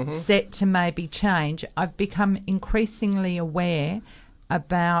regulations set to maybe change, I've become increasingly aware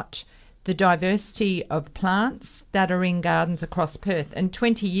about the diversity of plants that are in gardens across Perth. And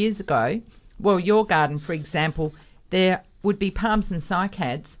 20 years ago, well, your garden, for example, there would be palms and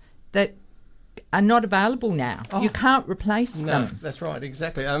cycads that are not available now. You can't replace them. No, that's right,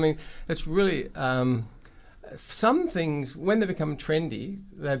 exactly. I mean, it's really... some things, when they become trendy,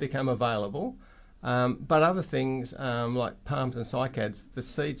 they become available. But other things, like palms and cycads, the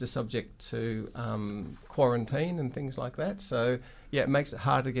seeds are subject to quarantine and things like that. So, it makes it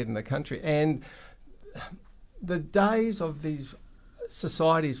hard to get in the country. And the days of these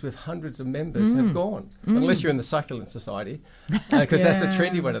societies with hundreds of members have gone, unless you're in the succulent society, because that's the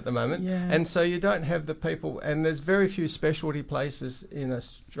trendy one at the moment. Yeah. And so you don't have the people, and there's very few specialty places in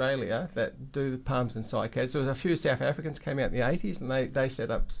Australia that do the palms and cycads. There was a few South Africans came out in the 80s, and they set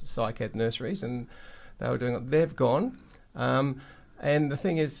up cycad nurseries, and they were doing it. They've gone. And the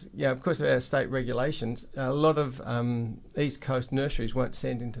thing is, because of our state regulations, a lot of East Coast nurseries won't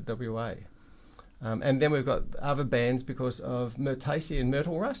send into WA. And then we've got other bans because of Myrtaceae and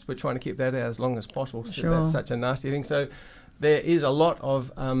myrtle rust. We're trying to keep that out as long as possible. So that's such a nasty thing. So there is a lot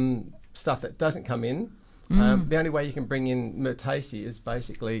of stuff that doesn't come in. The only way you can bring in Myrtaceae is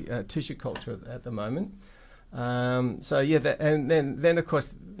basically tissue culture at the moment. And then of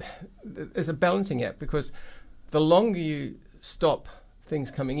course there's a balancing act, because the longer you stop things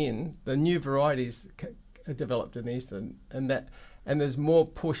coming in, the new varieties are developed in the east, and there's more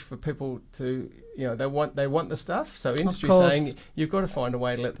push for people to, they want the stuff. So industry's saying you've got to find a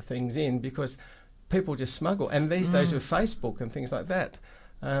way to let the things in, because people just smuggle. And these days with Facebook and things like that,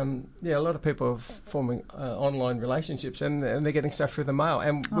 a lot of people are forming online relationships, and they're getting stuff through the mail.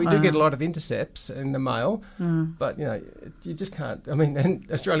 And we do get a lot of intercepts in the mail, but you just can't. I mean, and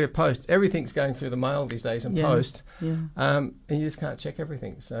Australia Post, everything's going through the mail these days and post, and you just can't check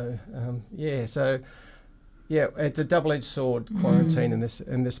everything. So it's a double-edged sword, quarantine in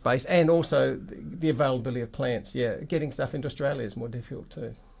this space, and also the availability of plants. Getting stuff into Australia is more difficult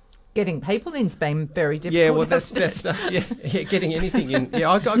too. Getting people in's been very difficult. Yeah, well, that's stuff. Getting anything in.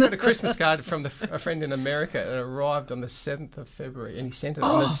 I got a Christmas card from a friend in America. It arrived on the 7th of February, and he sent it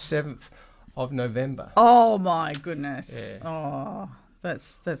on the 7th of November. Oh my goodness! Yeah. Oh,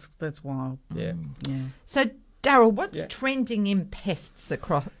 that's wild. Yeah. Yeah. So, Daryl, what's trending in pests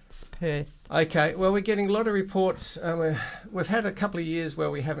across Perth? Okay, well, we're getting a lot of reports. We've had a couple of years where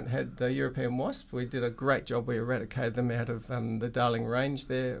we haven't had European wasp. We did a great job. We eradicated them out of the Darling Range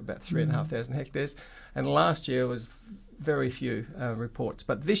there, about 3,500 hectares. And last year was very few reports.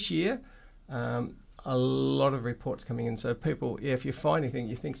 But this year, a lot of reports coming in. So people, if you find anything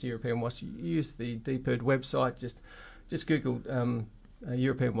you think is European wasp, use the DPIRD website. Just Google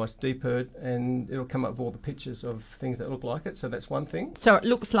European wasp DPIRD, and it'll come up with all the pictures of things that look like it. So that's one thing. So it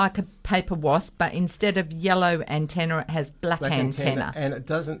looks like a paper wasp, but instead of yellow antenna, it has black antenna. And it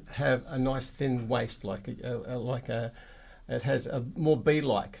doesn't have a nice thin waist like it has a more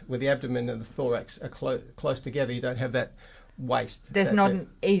bee-like, where the abdomen and the thorax are close together. You don't have that waist. There's not an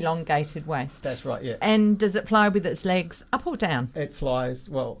elongated waist. That's right, yeah. And does it fly with its legs up or down? It flies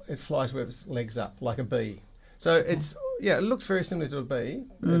with its legs up, like a bee. So it looks very similar to a bee,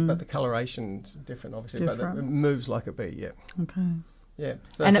 but the coloration's different, obviously. But it moves like a bee, yeah. Okay. Yeah.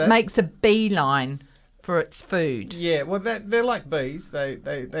 So and it makes a beeline for its food. Yeah, well, they're like bees. They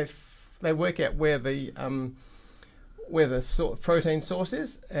work out where the protein source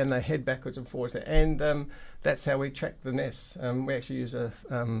is, and they head backwards and forwards there. And that's how we track the nests. We actually use a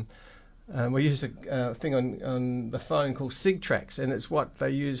thing on the phone called SIGTRAX, and it's what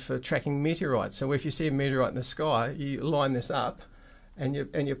they use for tracking meteorites. So if you see a meteorite in the sky, you line this up, and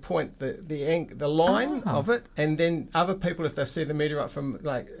you point the line of it, and then other people, if they see the meteorite from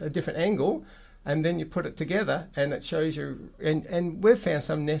like a different angle, and then you put it together, and it shows you. And we've found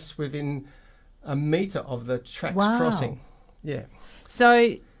some nests within a metre of the tracks crossing. Yeah.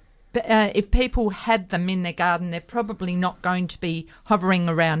 So if people had them in their garden, they're probably not going to be hovering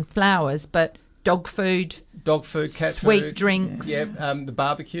around flowers, but dog food, cat sweet food, drinks. Yeah, the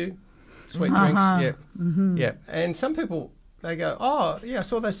barbecue, sweet drinks. Yeah, yeah. And some people, they go, oh yeah, I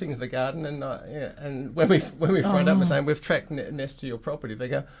saw those things in the garden, and and when we phoned up and saying we've tracked nests to your property, they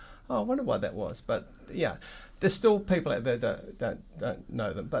go, oh, I wonder why that was. But yeah, there's still people out there that don't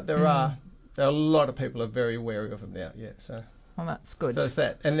know them, but there are a lot of people are very wary of them now. Yeah, so. Well, that's good. So it's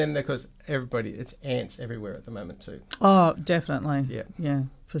that. And then because it's ants everywhere at the moment too. Oh, definitely. Yeah. Yeah,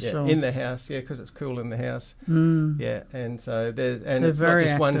 for sure. In the house, because it's cool in the house. Yeah, and so it's not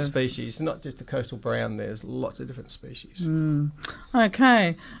just one species, not just the coastal brown, there's lots of different species.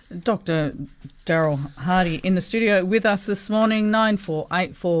 Okay. Dr. Daryl Hardy in the studio with us this morning,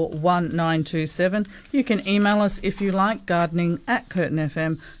 94841927. You can email us if you like,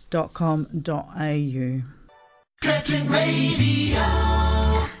 gardening@curtinfm.com.au. Curtin Radio.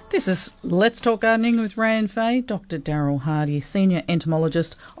 This is Let's Talk Gardening with Ray and Faye. Dr. Daryl Hardy, Senior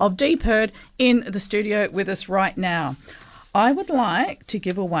Entomologist of DPIRD, in the studio with us right now. I would like to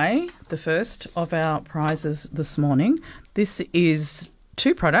give away the first of our prizes this morning. This is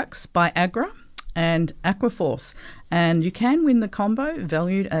 2 products by Agra and Aquaforce, and you can win the combo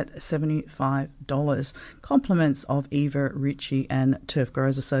valued at $75. Compliments of Eva Ritchie and Turf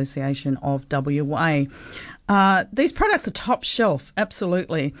Growers Association of WA. These products are top shelf,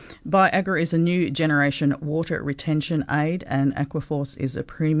 absolutely. Agra is a new generation water retention aid, and Aquaforce is a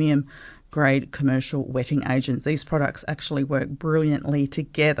premium grade commercial wetting agent. These products actually work brilliantly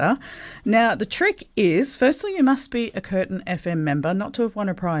together. Now, the trick is, firstly, you must be a Curtin FM member not to have won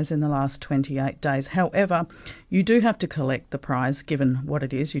a prize in the last 28 days. However, you do have to collect the prize, given what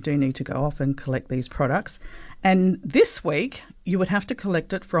it is. You do need to go off and collect these products. And this week, you would have to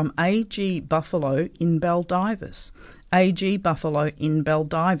collect it from AG Buffalo in Baldivis. AG Buffalo in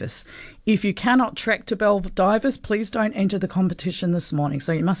Baldivis. If you cannot trek to Baldivis, please don't enter the competition this morning.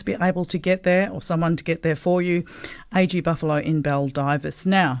 So you must be able to get there, or someone to get there for you. AG Buffalo in Baldivis.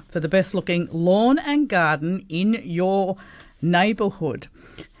 Now, for the best looking lawn and garden in your neighbourhood,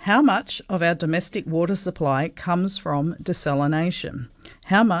 how much of our domestic water supply comes from desalination?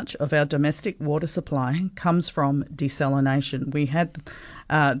 How much of our domestic water supply comes from desalination? We had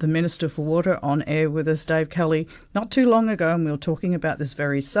the Minister for Water on air with us, Dave Kelly, not too long ago, and we were talking about this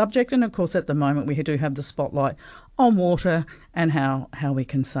very subject. And of course, at the moment, we do have the spotlight on water and how we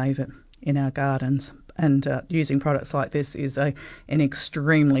can save it in our gardens. And using products like this is an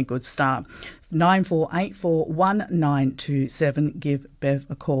extremely good start. 94841927. Give Bev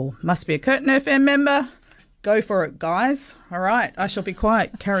a call. Must be a Curtin FM member. Go for it, guys. All right, I shall be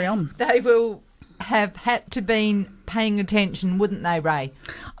quiet. Carry on. They will have had to been paying attention, wouldn't they, Ray?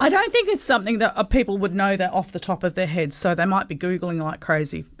 I don't think it's something that people would know that off the top of their heads, so they might be Googling like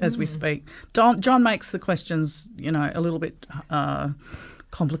crazy as we speak. John makes the questions, a little bit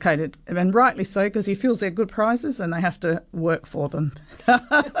complicated, and rightly so, because he feels they're good prizes and they have to work for them.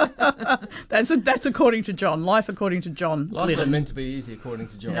 That's according to John. Life according to John. Life's not meant to be easy, according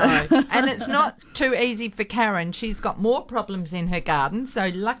to John. No, and it's not too easy for Karen. She's got more problems in her garden, so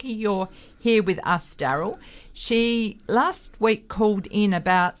lucky you're here with us, Daryl. She last week called in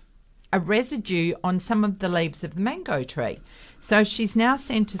about a residue on some of the leaves of the mango tree. So she's now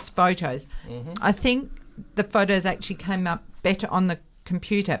sent us photos. Mm-hmm. I think the photos actually came up better on the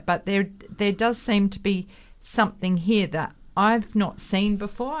computer, but there does seem to be something here that I've not seen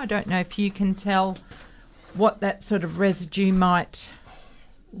before. I don't know if you can tell what that sort of residue might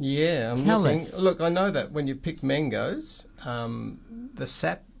tell us. Look, I know that when you pick mangoes, the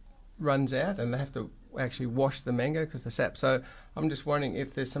sap runs out and they have to actually wash the mango because the sap. So I'm just wondering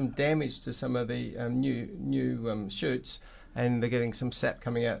if there's some damage to some of the new shoots, and they're getting some sap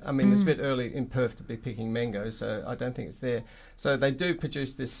coming out. I mean, it's a bit early in Perth to be picking mangoes, so I don't think it's there. So they do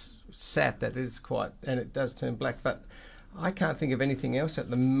produce this sap that is quite, and it does turn black, but I can't think of anything else at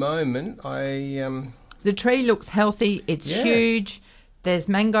the moment. The tree looks healthy. It's huge. There's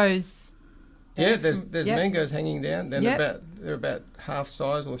mangoes. Yeah, there's mangoes hanging down. They're about half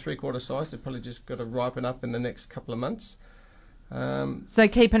size or 3/4 size. They've probably just got to ripen up in the next couple of months. So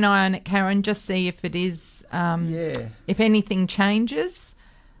keep an eye on it, Karen. Just see if it is. If anything changes.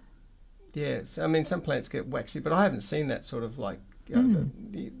 Yes, I mean some plants get waxy, but I haven't seen that sort of like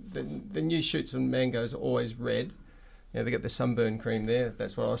the new shoots and mangoes are always red. They get the sunburn cream there.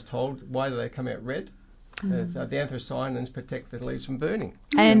 That's what I was told. Why do they come out red? So the anthocyanins protect the leaves from burning.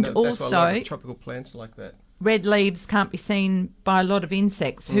 And that's also, why a lot of tropical plants are like that. Red leaves can't be seen by a lot of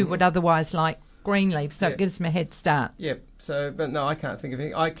insects who would otherwise like green leaves, so it gives them a head start. Yep. So, but no, I can't think of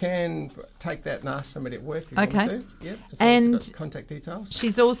anything. I can take that and ask somebody at work if you want to. Yep. And contact details.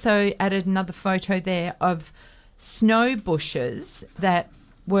 She's also added another photo there of snow bushes that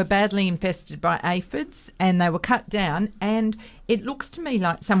were badly infested by aphids, and they were cut down, and it looks to me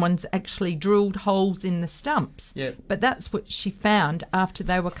like someone's actually drilled holes in the stumps. Yep. But that's what she found after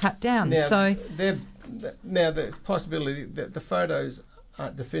they were cut down. Now, there's a possibility that the photos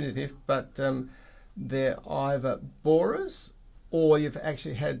aren't definitive, but they're either borers or you've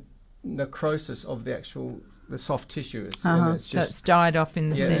actually had necrosis of the soft tissue. So it's died off in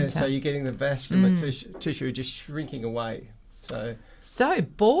the centre. So you're getting the vascular tissue just shrinking away. So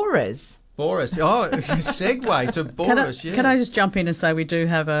borers. Borers. Oh, it's a segue to borers. Can I just jump in and say we do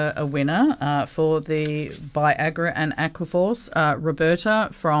have a winner for the Viagra and Aquaforce, Roberta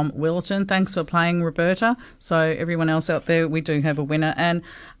from Wilton. Thanks for playing, Roberta. So everyone else out there, we do have a winner. And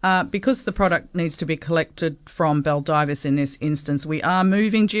because the product needs to be collected from Baldivis in this instance, we are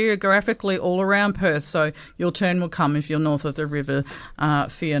moving geographically all around Perth. So your turn will come if you're north of the river.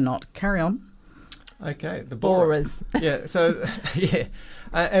 Fear not. Carry on. Okay, the borers. Yeah, so,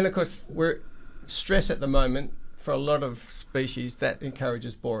 and of course, we're stress at the moment for a lot of species that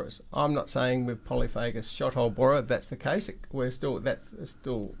encourages borers. I'm not saying with Polyphagus shothole borer that's the case. It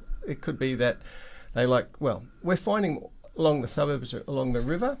could be that they we're finding along the suburbs, along the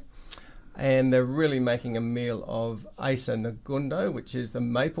river, and they're really making a meal of Acer negundo, which is the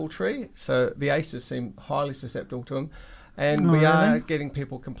maple tree. So the acers seem highly susceptible to them. And we are getting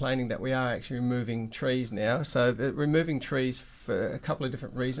people complaining that we are actually removing trees now. So removing trees for a couple of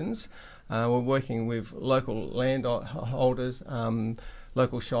different reasons. We're working with local landholders,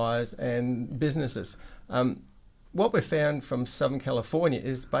 local shires and businesses. What we've found from Southern California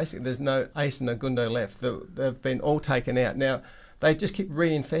is basically there's no Acer negundo left. They've been all taken out. Now, they just keep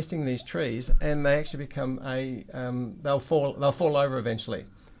reinfesting these trees and they actually become they'll fall over eventually.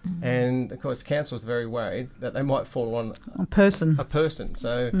 Mm-hmm. And, of course, council's very worried that they might fall on a person.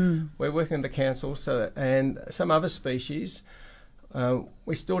 So we're working with the council and some other species.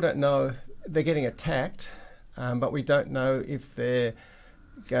 We still don't know. They're getting attacked, but we don't know if they're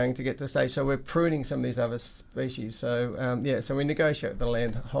going to get to stay. So we're pruning some of these other species. So, so we negotiate with the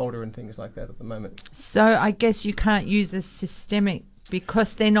landholder and things like that at the moment. So I guess you can't use a systemic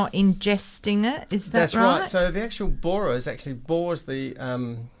because they're not ingesting it, is that That's right? So the actual borers actually bores it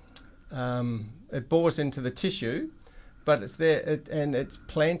bores into the tissue, but it's there and it's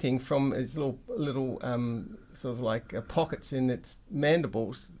planting from its little sort of like pockets in its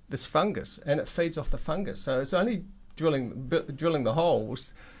mandibles this fungus, and it feeds off the fungus. So it's only drilling the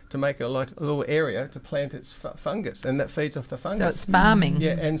holes to make a little area to plant its fungus, and that feeds off the fungus. So it's farming.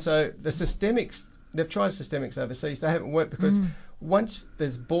 Yeah, and so the systemics, they've tried systemics overseas. They haven't worked because once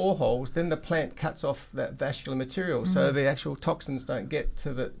there's boreholes, then the plant cuts off that vascular material, so the actual toxins don't get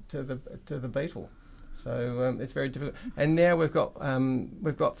to the beetle. So it's very difficult. And now we've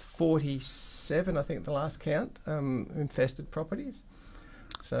got 47, I think, at the last count, infested properties.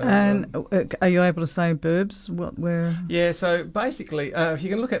 So, and are you able to say burbs? Where? Yeah, so basically, if you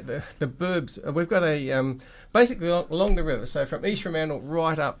can look at the burbs, we've got a basically along the river. So from East Fremantle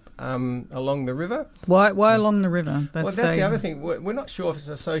right up along the river. Why along the river? That's the other thing. We're not sure if it's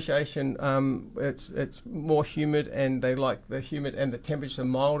an association. It's more humid, and they like the humid, and the temperatures are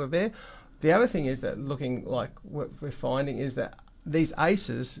milder there. The other thing is that looking like what we're finding is that these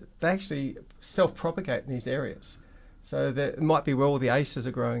aces, they actually self-propagate in these areas. So it might be where all the aces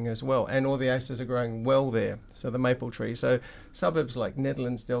are growing as well, and all the aces are growing well there. So the maple tree. So suburbs like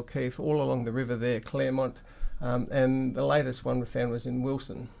Nedlands, Dalkeith, all along the river there, Claremont, and the latest one we found was in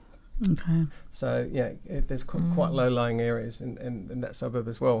Wilson. Okay. So there's quite low-lying areas in that suburb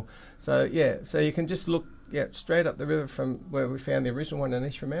as well. So so you can just look straight up the river from where we found the original one in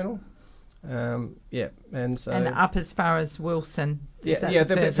East Fremantle. And up as far as Wilson. They're a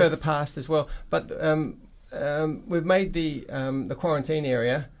bit further past as well. But we've made the quarantine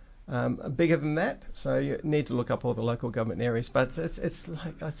area bigger than that, so you need to look up all the local government areas. But it's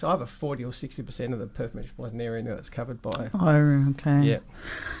either 40 or 60% of the Perth metropolitan area now that's covered by. Oh, okay. Yeah.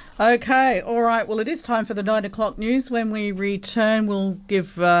 Okay. All right. Well, it is time for the 9 o'clock news. When we return, we'll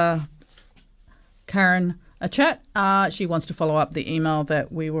give Karen a chat. She wants to follow up the email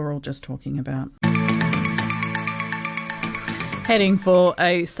that we were all just talking about. Heading for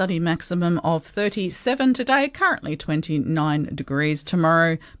a sunny maximum of 37 today, currently 29 degrees.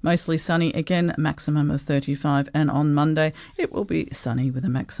 Tomorrow, mostly sunny again, maximum of 35. And on Monday, it will be sunny with a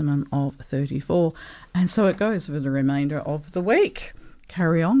maximum of 34. And so it goes for the remainder of the week.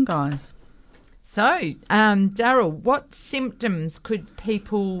 Carry on, guys. So, Daryl, what symptoms could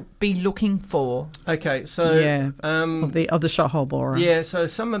people be looking for? Okay, so of the shot hole borer. Yeah, so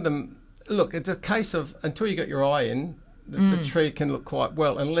some of them, look, it's a case of until you got your eye in, the tree can look quite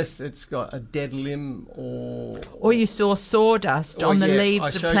well, unless it's got a dead limb or you saw sawdust on the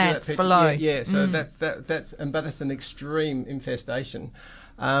leaves of plants below. So that's but that's an extreme infestation.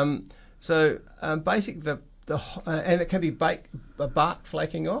 Basically and it can be bark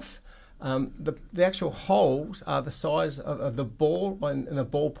flaking off. The actual holes are the size of the ball in a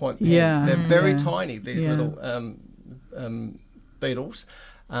ballpoint pen. Yeah, they're very tiny. These little beetles.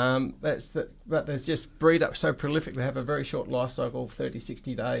 But they just breed up so prolific. They have a very short life cycle, 30,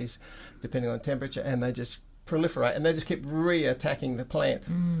 60 days, depending on temperature, and they just proliferate, and they just keep re-attacking the plant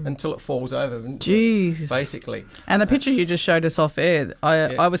until it falls over. Jeez. Basically. And the picture you just showed us off air,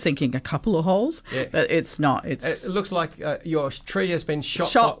 I was thinking a couple of holes, but it's not. It looks like your tree has been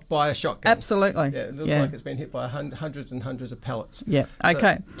shot by a shotgun. Absolutely. Yeah, it looks like it's been hit by hundreds and hundreds of pellets. Yeah,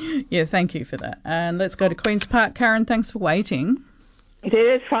 okay. Thank you for that. And let's go to Queen's Park. Karen, thanks for waiting. It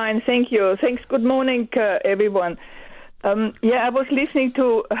is fine, thank you. Thanks. Good morning, everyone. I was listening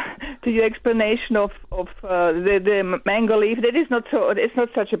to your explanation of the mango leaf. That is not so. It's not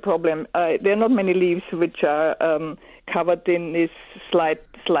such a problem. There are not many leaves which are covered in this slight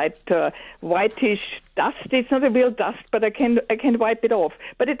whitish dust. It's not a real dust, but I can wipe it off.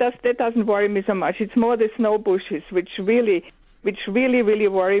 But that doesn't worry me so much. It's more the snow bushes which really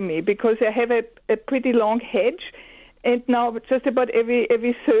worry me, because I have a pretty long hedge. And now just about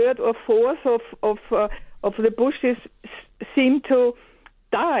every third or fourth of the bushes seem to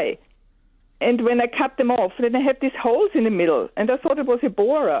die. And when I cut them off, then I had these holes in the middle, and I thought it was a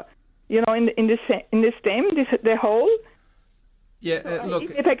borer, in the stem, the hole. Yeah, look.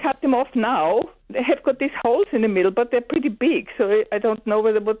 If I cut them off now, they have got these holes in the middle, but they're pretty big. So I don't know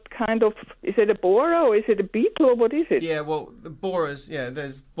what kind of, is it a borer or is it a beetle or what is it? Yeah, well, the borers,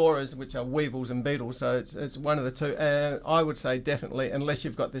 there's borers which are weevils and beetles, so it's one of the two. I would say definitely, unless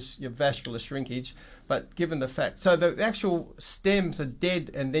you've got your vascular shrinkage. But given the fact, so the actual stems are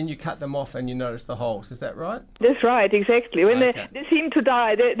dead, and then you cut them off and you notice the holes. Is that right? That's right, exactly. When they seem to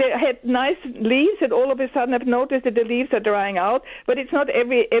die, they had nice leaves, and all of a sudden I've noticed that the leaves are drying out. But it's not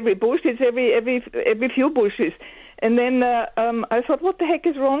every bush; it's every few bushes. And then I thought, what the heck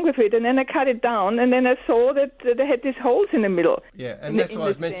is wrong with it? And then I cut it down, and then I saw that they had these holes in the middle. Yeah, and that's what I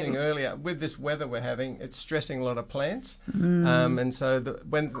was mentioning earlier. With this weather we're having, it's stressing a lot of plants. And so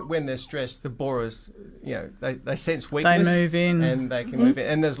when they're stressed, the borers, they sense weakness. They move in. And they can move in.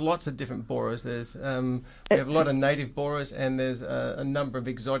 And there's lots of different borers. There's we have a lot of native borers, and there's a number of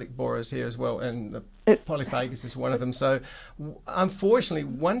exotic borers here as well. And the Polyphagus is one of them. So unfortunately,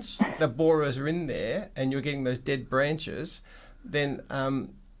 once the borers are in there and you're getting those dead branches, then and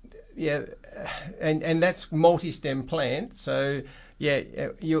that's multi-stem plant. So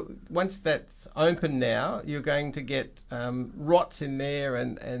once that's open now, you're going to get rots in there,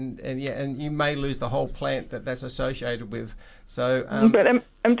 and you may lose the whole plant that's associated with. So, but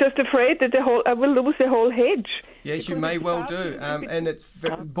I'm just afraid that I will lose the whole hedge. Yes, you may well do.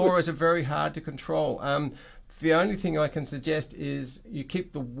 And borers are very hard to control. The only thing I can suggest is you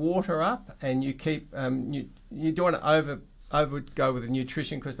keep the water up, and you keep you don't want to overgo with the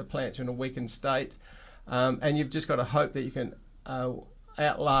nutrition because the plants are in a weakened state, and you've just got to hope that you can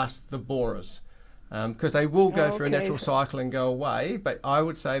outlast the borers. Because they will go through a natural cycle and go away, but I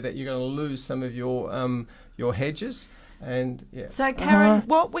would say that you're going to lose some of your hedges. And So, Karen,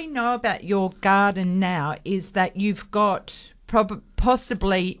 what we know about your garden now is that you've got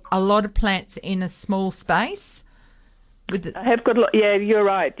possibly a lot of plants in a small space. I have got, you're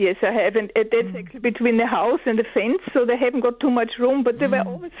right. Yes, I have. And that's actually between the house and the fence, so they haven't got too much room, but they were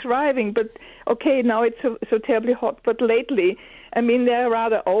always thriving. But, now it's so terribly hot. But lately, I mean, they're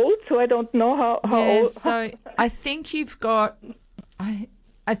rather old, so I don't know how old. So I think you've got, I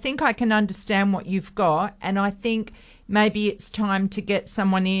think I can understand what you've got, and I think maybe it's time to get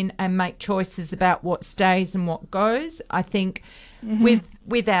someone in and make choices about what stays and what goes. I think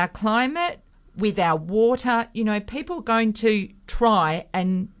with our climate, with our water, people are going to try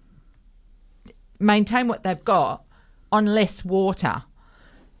and maintain what they've got on less water.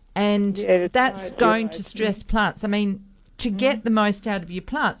 And that's going to stress plants. I mean, to get the most out of your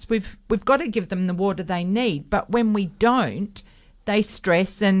plants, we've got to give them the water they need. But when we don't, they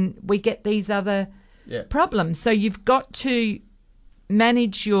stress and we get these other problems. So you've got to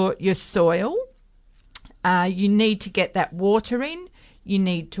manage your soil. You need to get that water in. You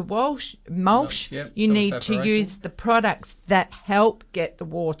need to mulch. You need to use the products that help get the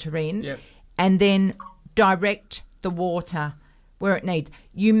water in and then direct the water where it needs.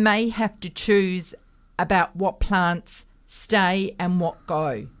 You may have to choose about what plants stay and what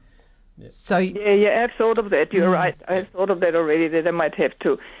go. Yes. So I've thought of that. You're right. I've thought of that already, that I might have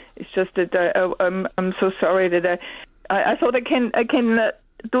to. It's just that I'm so sorry that I thought I can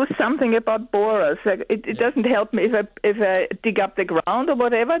do something about borers. It doesn't help me if I dig up the ground or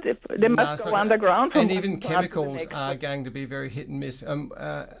whatever. They must go underground. And even chemicals are going to be very hit and miss.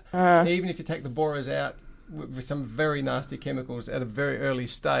 Even if you take the borers out with some very nasty chemicals at a very early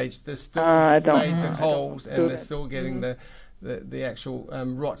stage, they're still made the holes and they're still getting the actual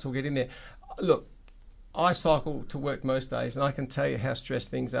rots will get in there. Look, I cycle to work most days, and I can tell you how stressed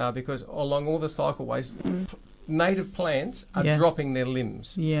things are because along all the cycleways, native plants are dropping their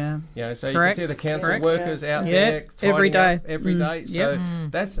limbs. Yeah. So you can see the council workers out there every day. Every day. So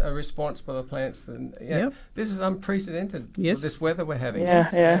that's a response by the plants. And this is unprecedented. With this weather we're having.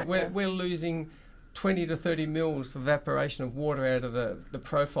 We're losing 20 to 30 mils of evaporation of water out of the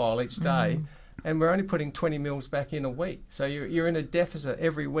profile each day. And we're only putting 20 mils back in a week. So you're in a deficit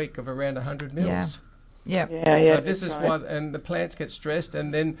every week of around 100 mils. So this is why, and the plants get stressed,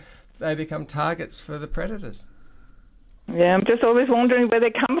 and then they become targets for the predators. Yeah, I'm just always wondering where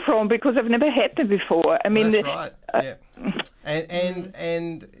they come from because I've never had them before. I mean, that's right.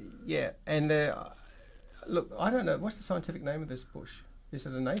 And look, I don't know what's the scientific name of this bush. Is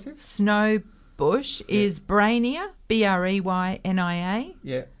it a native? Snow bush is Breynia, Breynia.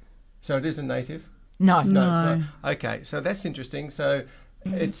 Yeah. So it is a native? No. Okay, so that's interesting. So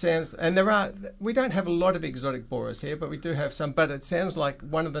it sounds, and we don't have a lot of exotic borers here, but we do have some. But it sounds like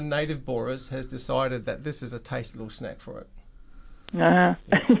one of the native borers has decided that this is a tasty little snack for it.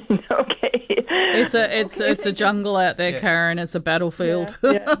 Okay. It's a jungle out there, Karen. It's a battlefield.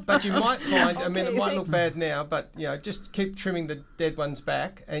 But you might find, I mean, it might look bad now, but just keep trimming the dead ones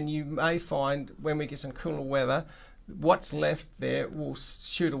back, and you may find when we get some cooler weather, what's left there will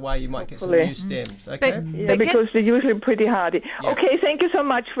shoot away. You might get some new stems. Okay. Because they're usually pretty hardy. Yeah. Okay. Thank you so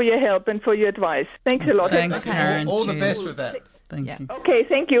much for your help and for your advice. Thanks a lot. Thanks, Karen. All the best with that. Thank you. Okay.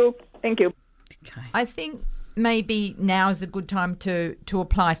 Thank you. Okay. I think maybe now is a good time to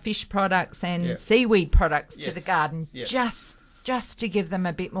apply fish products and seaweed products to the garden, just to give them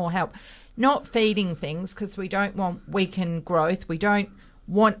a bit more help. Not feeding things because we don't want weakened growth. We don't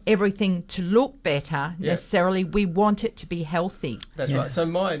want everything to look better necessarily. We want it to be healthy. That's right. So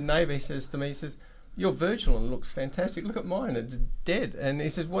my neighbour says to me, he says, your virgulon looks fantastic. Look at mine, it's dead. And he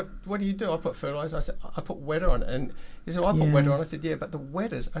says, what do you do? I put fertiliser. I said, I put wetter on it. And he said, I put wetter on it. I said, but the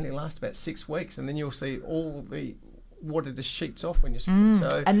wetters only last about 6 weeks, and then you'll see all the water just sheets off when you spray.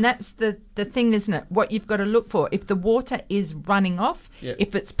 So, and that's the thing, isn't it? What you've got to look for. If the water is running off,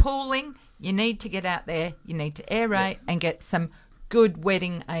 if it's pooling, you need to get out there, you need to aerate and get some good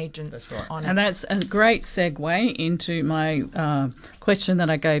wetting agents on it. And that's a great segue into my question that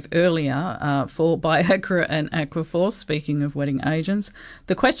I gave earlier for Biacra and Aquaforce, speaking of wetting agents.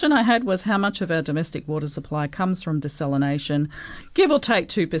 The question I had was how much of our domestic water supply comes from desalination? Give or take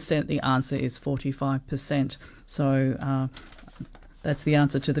 2%, the answer is 45%. So that's the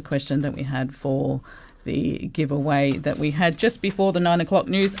answer to the question that we had for the giveaway that we had just before the 9 o'clock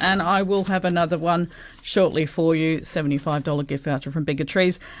news, and I will have another one shortly for you, $75 gift voucher from Bigger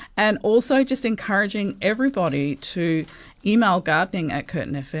Trees. And also just encouraging everybody to email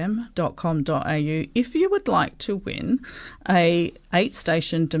gardening@curtinfm.com.au if you would like to win a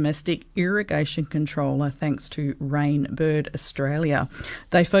 8-station domestic irrigation controller thanks to Rainbird Australia.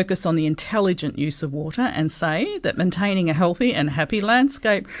 They focus on the intelligent use of water and say that maintaining a healthy and happy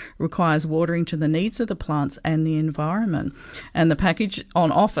landscape requires watering to the needs of the plants and the environment. And the package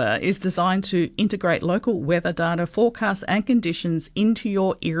on offer is designed to integrate local weather data, forecasts and conditions into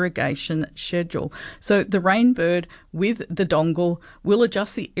your irrigation schedule. So the Rainbird with the dongle will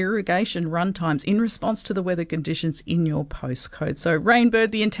adjust the irrigation run times in response to the weather conditions in your postcode. So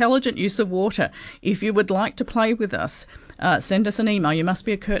Rainbird, the intelligent use of water. If you would like to play with us, send us an email. You must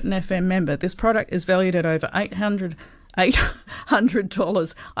be a Curtin FM member. This product is valued at over $800. I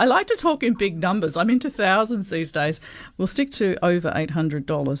like to talk in big numbers. I'm into thousands these days. We'll stick to over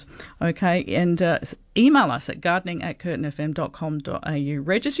 $800. Okay, and email us at gardening@curtinfm.com.au.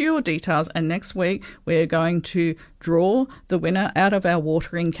 Register your details, and next week we're going to draw the winner out of our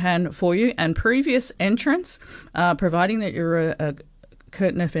watering can for you. And previous entrants, providing that you're a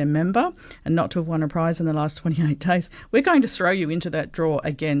Curtin FM member and not to have won a prize in the last 28 days, we're going to throw you into that draw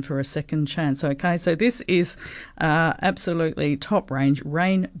again for a second chance. Okay, so this is absolutely top range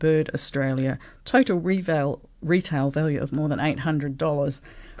Rainbird Australia, total retail value of more than $800.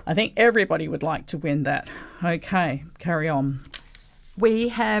 I think everybody would like to win that. Okay, carry on. We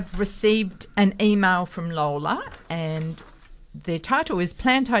have received an email from Lola, and the title is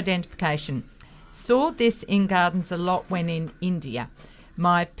Plant Identification. Saw this in gardens a lot when in India.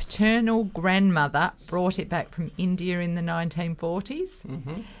 My paternal grandmother brought it back from India in the 1940s,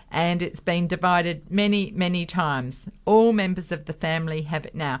 and it's been divided many, many times. All members of the family have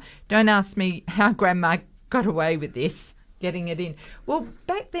it now. Don't ask me how Grandma got away with this, getting it in. Well,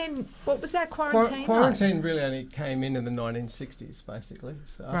 back then, what was that quarantine Quarantine like? really only came in the 1960s, basically.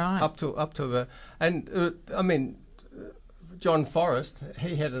 So right. Up to the... And, John Forrest,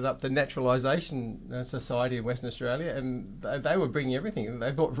 he headed up the Naturalisation Society in Western Australia, and they were bringing everything.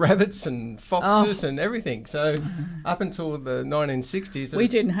 They brought rabbits and foxes and everything. So up until the 1960s... We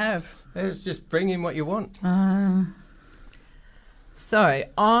didn't have. It was just bring in what you want. So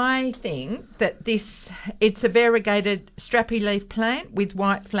I think that it's a variegated strappy leaf plant with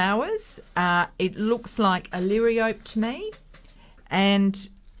white flowers. It looks like a liriope to me, and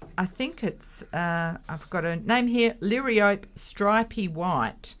I think it's, I've got a name here, Liriope Stripy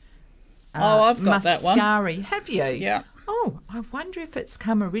White. I've got that one. Muscari. Have you? Yeah. Oh, I wonder if it's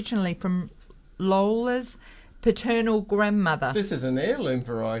come originally from Lola's paternal grandmother. This is an heirloom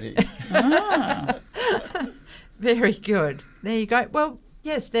variety. Very good. There you go. Well,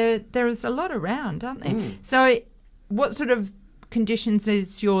 yes, there is a lot around, aren't there? So what sort of conditions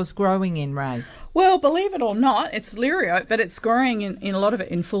is yours growing in, Ray? Well, believe it or not, it's liriope, but it's growing in a lot of it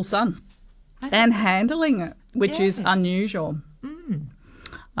in full sun and handling it, which is unusual.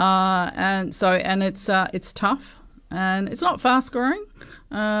 And it's tough, and it's not fast growing,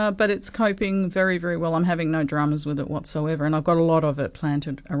 but it's coping very, very well. I'm having no dramas with it whatsoever, and I've got a lot of it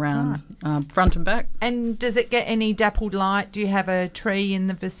planted around front and back. And does it get any dappled light? Do you have a tree in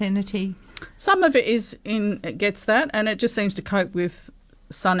the vicinity? Some of it it gets that, and it just seems to cope with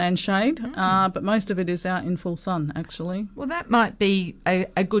sun and shade, but most of it is out in full sun, actually. Well, that might be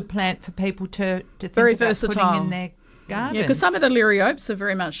a good plant for people to think very about versatile. Putting in their gardens. Yeah, because some of the liriopes are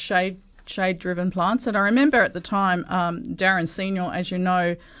very much shade-driven plants, and I remember at the time, Darren Senior, as you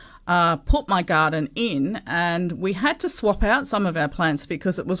know, put my garden in, and we had to swap out some of our plants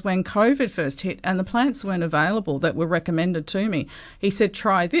because it was when COVID first hit and the plants weren't available that were recommended to me. He said,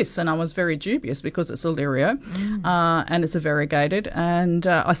 try this, and I was very dubious because it's a liriope and it's a variegated. And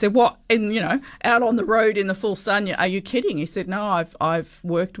I said, what? And, out on the road in the full sun, are you kidding? He said, no, I've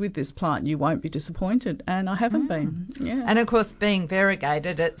worked with this plant. You won't be disappointed. And I haven't been. Yeah. And, of course, being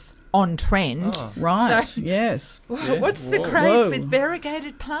variegated, it's on trend. Right, so, yes. What's the craze with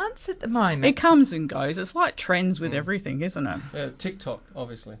variegated plants at the moment? It comes and goes. It's like trends with everything, isn't it? Yeah, TikTok,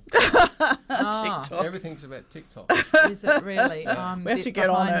 obviously. TikTok. Everything's about TikTok. Is it really? I'm we have to get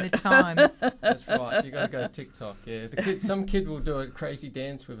on behind it. the times. That's right. You got to go TikTok. Yeah, some kid will do a crazy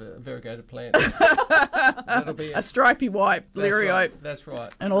dance with a variegated plant. That'll be a stripy white liriope. That's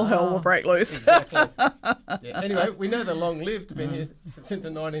right. And all hell will break loose. Exactly. Yeah. Anyway, we know they're long-lived. Been here since the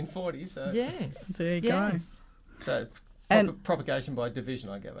 1940s. So yes. There you go. So propagation by division,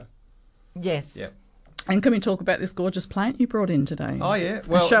 I gather. Yes. Yeah. And can we talk about this gorgeous plant you brought in today? Oh yeah.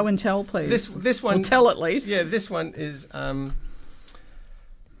 Well, show and tell, please. This one. Or tell at least. Yeah. This one is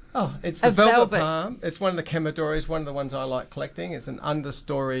Oh, it's the velvet palm. It's one of the Chamaedories, one of the ones I like collecting. It's an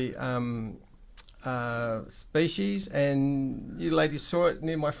understory species, and you ladies saw it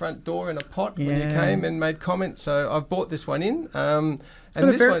near my front door in a pot when you came and made comments. So I've bought this one in. And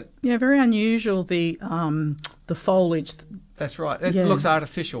this one, very unusual. The foliage. That's right. It looks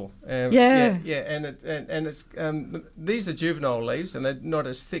artificial. And it's these are juvenile leaves, and they're not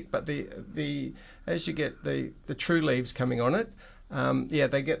as thick. But the as you get the true leaves coming on it.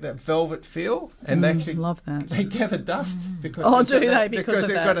 They get that velvet feel, and they actually love that. They gather dust because because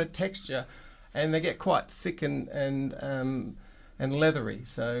they've got a texture, and they get quite thick and leathery.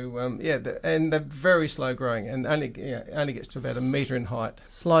 So and they're very slow growing, and only gets to about 1 metre in height.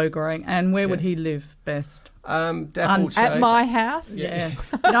 Slow growing. And where would he live best? Dappled at my house. Yeah.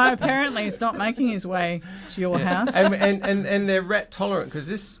 No, apparently it's not making his way to your house. And they're rat tolerant because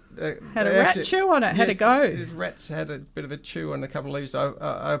this. Had a rat chew on it. How'd it go? These rats had a bit of a chew on a couple of leaves.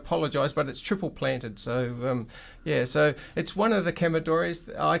 I apologise, but it's triple planted. So, so it's one of the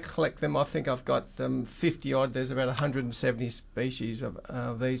Chamaedories. I collect them. I think I've got 50 odd. There's about 170 species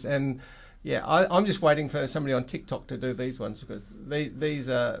of these. And, I'm just waiting for somebody on TikTok to do these ones because these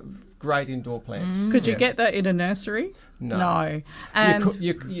are great indoor plants. Could you get that in a nursery? No.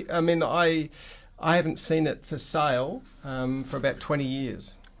 And I haven't seen it for sale for about 20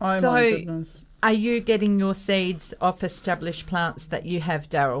 years. Oh, my goodness. Are you getting your seeds off established plants that you have,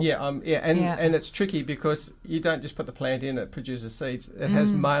 Daryl? And it's tricky because you don't just put the plant in, it produces seeds. It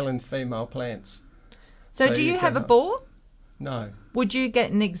has male and female plants. So do you have a bore? No. Would you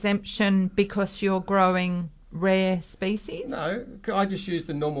get an exemption because you're growing rare species? No, I just use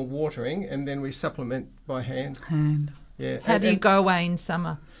the normal watering and then we supplement by hand. Yeah. How do you go away in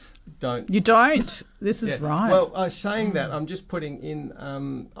summer? You don't. This is right. Well, saying that, I'm just putting in.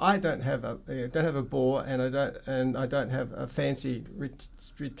 I don't have a bore, and I don't have a fancy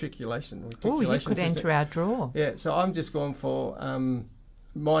reticulation. Oh, you could enter our drawer. Yeah, so I'm just going for.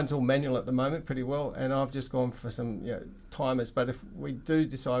 Mine's all manual at the moment, pretty well, and I've just gone for some timers. But if we do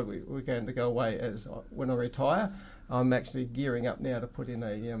decide we're going to go away when I retire, I'm actually gearing up now to put in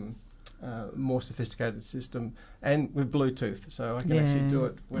a. More sophisticated system and with Bluetooth, so I can actually do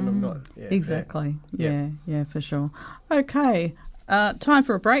it when I'm not. Exactly. Yeah, for sure. Okay, time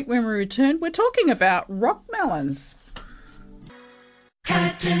for a break. When we return, we're talking about rock melons.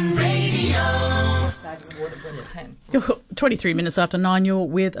 Curtin Radio. 23 minutes after 9, you're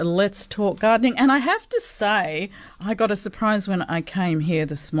with Let's Talk Gardening. And I have to say, I got a surprise when I came here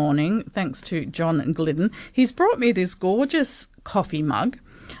this morning, thanks to John Glidden. He's brought me this gorgeous coffee mug.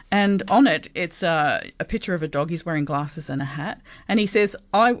 And on it, it's a picture of a dog. He's wearing glasses and a hat. And he says,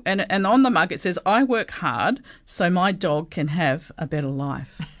 and on the mug, it says, I work hard so my dog can have a better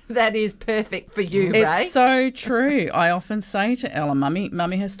life. That is perfect for you, Ray. It's so true. I often say to Ella,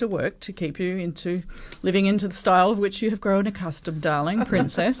 Mummy has to work to keep you living into the style of which you have grown accustomed, darling,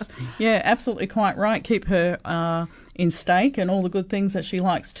 princess. Yeah, absolutely quite right. Keep her in steak and all the good things that she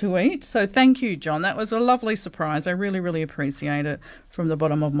likes to eat. So thank you, John. That was a lovely surprise. I really, really appreciate it from the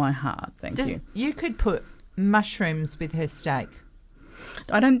bottom of my heart. Thank you. You could put mushrooms with her steak.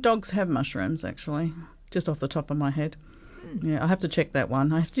 Dogs have mushrooms, actually, just off the top of my head. Yeah, I have to check that one.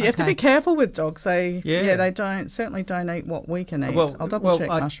 You have to be careful with dogs. They certainly don't eat what we can eat. I'll double check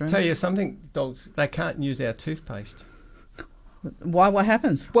mushrooms. I'll tell you something, dogs, they can't use our toothpaste. Why? What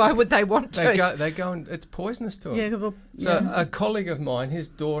happens? Why would they want to? They go and it's poisonous to them. Yeah, a colleague of mine, his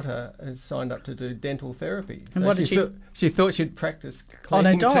daughter has signed up to do dental therapy. And so what did she thought she'd practice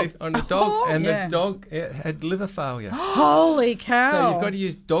cleaning teeth on a dog, and the dog had liver failure. Holy cow! So you've got to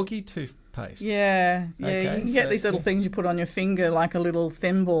use doggy toothpaste. Yeah. Okay, you can get these little things you put on your finger, like a little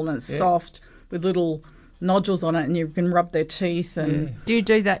thimble, and it's soft with little nodules on it, and you can rub their teeth. And do you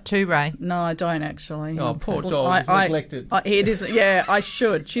do that too, Ray? No, I don't actually. Oh, poor dog. He's neglected. It is. Yeah, I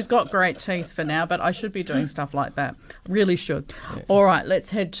should. She's got great teeth for now, but I should be doing stuff like that. Really should. Yeah. All right,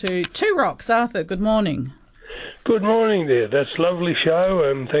 let's head to Two Rocks. Arthur, good morning. Good morning there. That's a lovely show,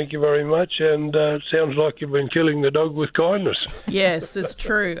 and thank you very much. And it sounds like you've been killing the dog with kindness. Yes, it's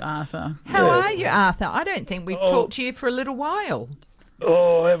true, Arthur. How are you, Arthur? I don't think we've talked to you for a little while.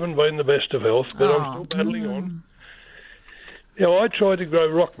 Oh, I haven't been the best of health, but I'm still battling on. Now, I tried to grow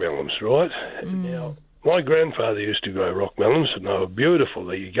rock melons, right? Now, my grandfather used to grow rock melons, and they were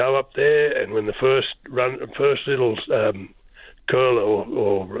beautiful. You go up there, and when the first little curl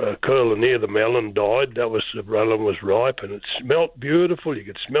or curler near the melon died, the melon was ripe, and it smelt beautiful. You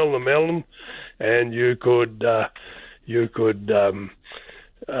could smell the melon, and you could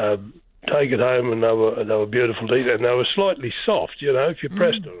take it home, and they were beautiful to eat, and they were slightly soft, if you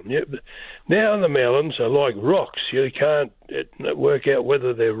pressed on them. Yeah, but now the melons are like rocks. You can't work out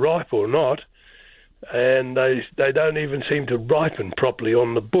whether they're ripe or not, and they don't even seem to ripen properly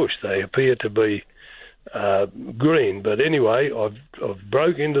on the bush. They appear to be green. But anyway, I've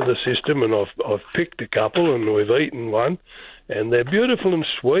broke into the system, and I've picked a couple, and we've eaten one, and they're beautiful and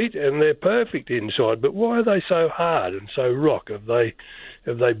sweet, and they're perfect inside. But why are they so hard and so rock? Have they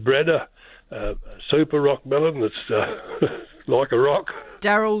bred a super rock melon that's like a rock?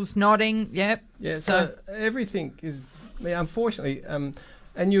 Daryl's nodding. Yep. Yeah. So everything is, unfortunately,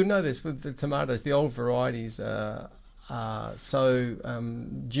 and you'll know this with the tomatoes. The old varieties are so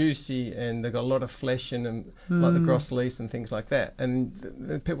juicy, and they've got a lot of flesh in them, like the Grossolis and things like that.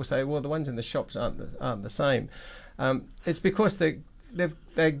 And people say, well, the ones in the shops aren't the same. It's because they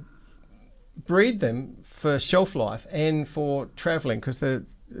breed them for shelf life and for travelling, because they're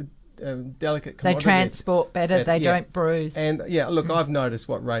delicate commodities. They transport better, they don't bruise. And look, I've noticed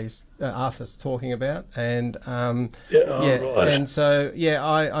what Arthur's talking about, and right. And so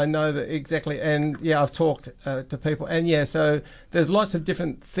I know that exactly, and I've talked to people, and so there's lots of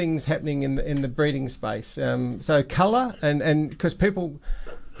different things happening in the breeding space. So colour, and because people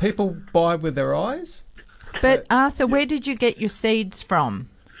buy with their eyes. But Arthur, where did you get your seeds from?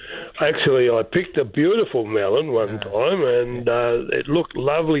 Actually, I picked a beautiful melon one time, and it looked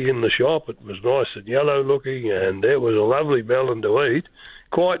lovely in the shop. It was nice and yellow looking, and it was a lovely melon to eat.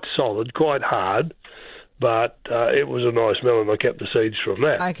 Quite solid, quite hard, but it was a nice melon. I kept the seeds from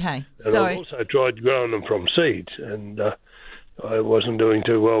that. Okay. And I also tried growing them from seeds, and I wasn't doing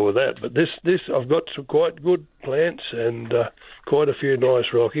too well with that. But this I've got some quite good plants and quite a few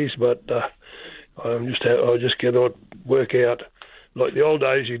nice rockies, but I just cannot work out. Like the old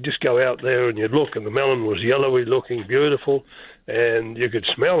days, you'd just go out there and you'd look, and the melon was yellowy looking, beautiful, and you could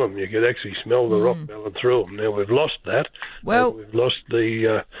smell them. You could actually smell the rock melon through them. Now we've lost that. Well, we've lost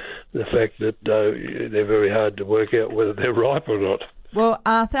the fact that they're very hard to work out whether they're ripe or not. Well,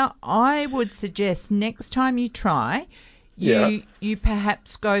 Arthur, I would suggest next time you try, you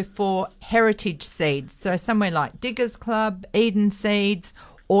perhaps go for heritage seeds. So somewhere like Diggers Club, Eden Seeds,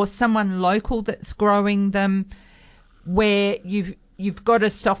 or someone local that's growing them, where you've got a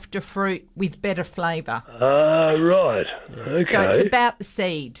softer fruit with better flavour. Right. Okay. So it's about the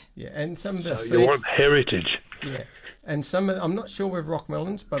seed. Yeah, and some of the seeds, you want heritage. Yeah, and I'm not sure with rock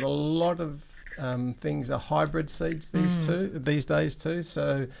melons, but a lot of things are hybrid seeds these days too.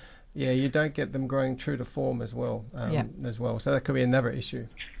 So you don't get them growing true to form as well. As well. So that could be another issue.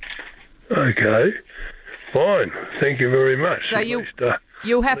 Okay. Fine. Thank you very much. So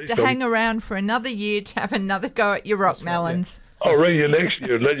you'll have to hang around for another year to have another go at your rock melons. I'll ring you next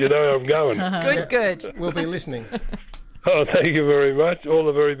year and let you know I'm going. Good. We'll be listening. Oh, thank you very much. All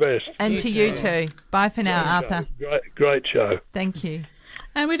the very best. And to you too. Bye for now, Arthur. Great show. Thank you.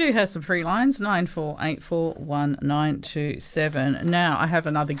 And we do have some free lines, 94841927. Now, I have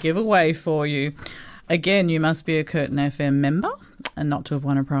another giveaway for you. Again, you must be a Curtin FM member and not to have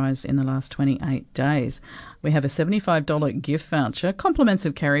won a prize in the last 28 days. We have a $75 gift voucher, compliments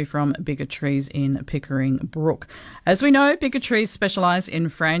of carry from Bigger Trees in Pickering Brook. As we know, Bigger Trees specialise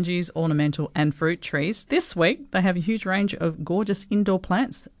in frangies, ornamental and fruit trees. This week, they have a huge range of gorgeous indoor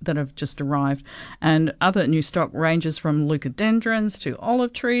plants that have just arrived, and other new stock ranges from leucadendrons to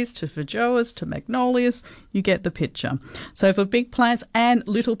olive trees to feijoas to magnolias. You get the picture. So for big plants and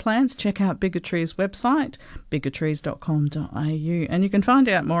little plants, check out Bigger Trees' website, biggertrees.com.au, and you can find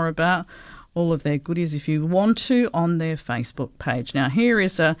out more about all of their goodies if you want to on their Facebook page. Now, here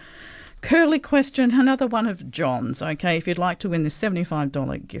is a curly question, another one of John's, okay, if you'd like to win this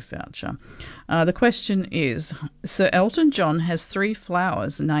 $75 gift voucher. The question is, Sir Elton John has 3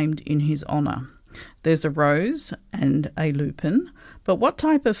 flowers named in his honour. There's a rose and a lupin, but what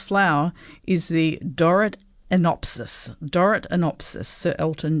type of flower is the Dorycthenopsis, Sir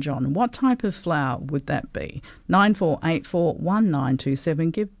Elton John? What type of flower would that be?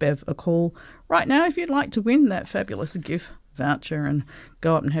 94841927. Give Bev a call right now if you'd like to win that fabulous gift voucher and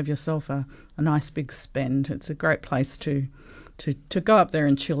go up and have yourself a nice big spend. It's a great place to go up there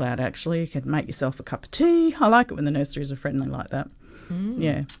and chill out, actually. You can make yourself a cup of tea. I like it when the nurseries are friendly like that.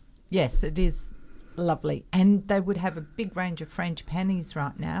 Yeah. Yes, it is lovely. And they would have a big range of frangipanis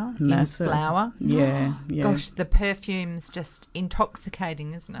right now. Massive. In flower. Yeah. Gosh, the perfume's just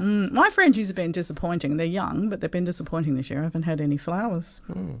intoxicating, isn't it? My frangies have been disappointing. They're young, but they've been disappointing this year. I haven't had any flowers.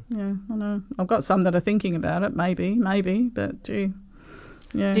 Yeah, I know. I've got some that are thinking about it, maybe, but gee.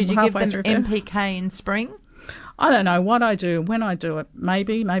 Yeah, did you give them NPK in spring? I don't know what I do, when I do it.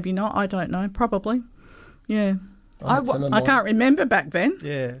 Maybe not. I don't know. Probably. Yeah. I can't remember back then.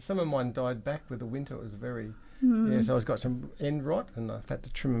 Yeah, some of mine died back with the winter. It was very... so I've got some end rot and I've had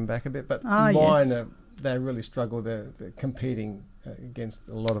to trim them back a bit. But mine, they really struggle. They're competing against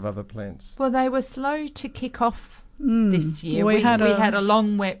a lot of other plants. Well, they were slow to kick off this year. We had a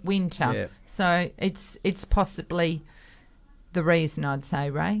long, wet winter. So it's possibly the reason, I'd say,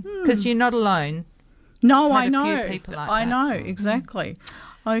 Ray. Because you're not alone. No, I know. A few people like I that. know, exactly.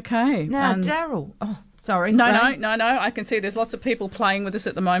 Okay. Now, Daryl... Oh, sorry. No. I can see there's lots of people playing with us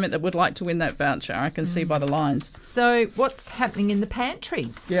at the moment that would like to win that voucher. I can see by the lines. So what's happening in the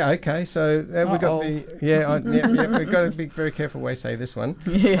pantries? Yeah, okay. So we've got the... we've got to be very careful when we say this one.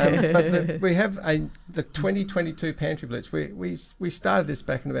 But we have the 2022 Pantry Blitz. We started this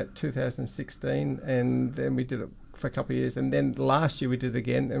back in about 2016 and then we did it for a couple of years, and then last year we did it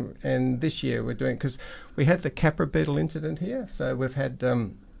again, and this year we're doing, because we had the Capra beetle incident here, so we've had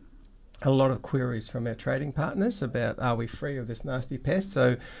a lot of queries from our trading partners about, are we free of this nasty pest?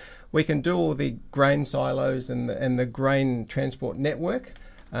 So we can do all the grain silos and the grain transport network,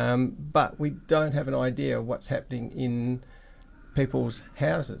 but we don't have an idea of what's happening in people's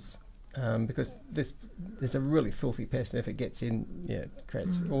houses, because there's a really filthy pest, and if it gets in, it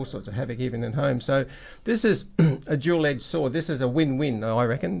creates all sorts of havoc even in homes. So this is a dual-edged sword. This is a win-win, I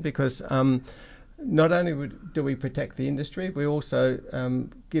reckon, because not only do we protect the industry, we also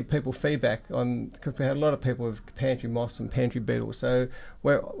give people feedback on, because we had a lot of people with pantry moths and pantry beetles. So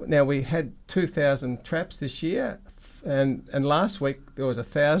we had 2,000 traps this year, and last week there was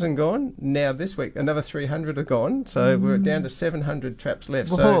 1,000 gone. Now this week another 300 are gone. So we're down to 700 traps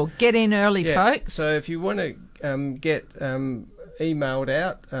left. Whoa, so get in early, folks. So if you want to get mailed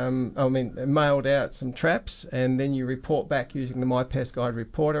out some traps, and then you report back using the My Pest Guide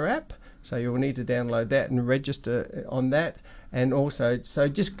Reporter app. So you'll need to download that and register on that. And also, so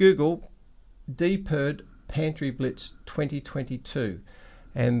just Google DPIRD Pantry Blitz 2022,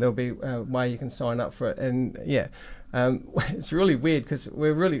 and there'll be a way you can sign up for it. And it's really weird because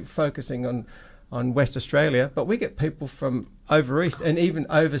we're really focusing on West Australia, but we get people from over east and even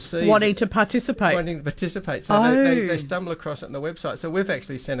overseas wanting to participate. So they stumble across it on the website. So we've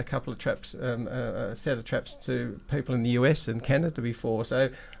actually sent a couple of traps, a set of traps to people in the US and Canada before.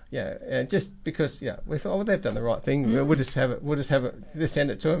 So just because we thought, they've done the right thing. We'll just have it. They send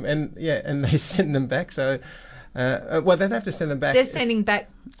it to them, and they send them back. So. They'd have to send them back. They're sending back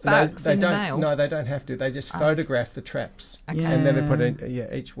bugs in the mail. No, they don't have to. They just photograph the traps, and then they put it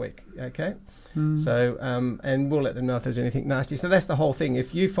in each week. Okay, so and we'll let them know if there's anything nasty. So that's the whole thing.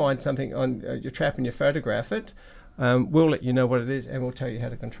 If you find something on your trap and you photograph it, we'll let you know what it is, and we'll tell you how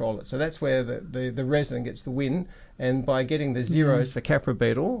to control it. So that's where the resident gets the win, and by getting the zeros for Capra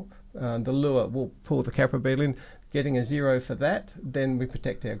beetle, the lure will pull the Capra beetle in. Getting a 0 for that, then we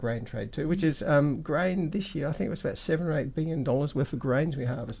protect our grain trade too, which is grain this year. I think it was about $7 or $8 billion worth of grains we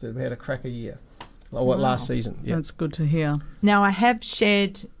harvested. We had a cracker year, last season. Yeah. That's good to hear. Now, I have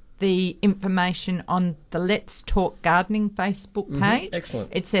shared the information on the Let's Talk Gardening Facebook page. Excellent.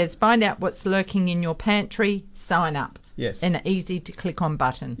 It says, find out what's lurking in your pantry, sign up. Yes. And an easy to click on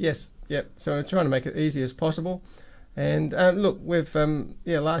button. Yes, yep. So we're trying to make it easy as possible. And look, we've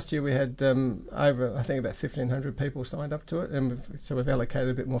last year we had over, I think, about 1,500 people signed up to it, and we've allocated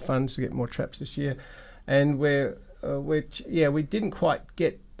a bit more funds to get more traps this year. And we didn't quite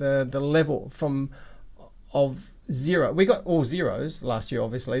get the level of 0. We got all zeros last year,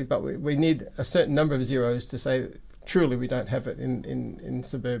 obviously, but we need a certain number of zeros to say truly we don't have it in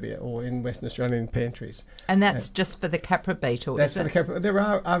suburbia or in Western Australian pantries. And that's just for the Capra beetle, that's for the Capra. There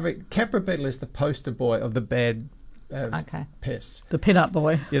are other... Capra beetle is the poster boy of the bad pests. The pin-up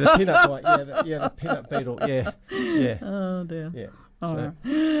boy. Yeah, the pin-up boy. The pin-up beetle. Yeah. Oh, dear. Yeah. Right.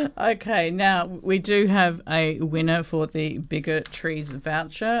 Okay, now we do have a winner for the Bigger Trees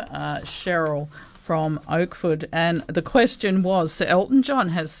voucher, Cheryl from Oakford, and the question was, Sir Elton John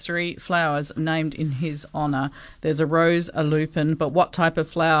has 3 flowers named in his honour. There's a rose, a lupin, but what type of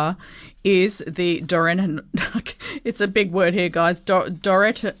flower is the it's a big word here, guys,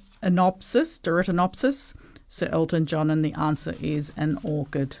 Doretanopsis, Sir Elton John, and the answer is an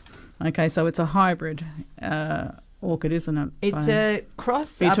orchid. Okay, so it's a hybrid orchid, isn't it? It's a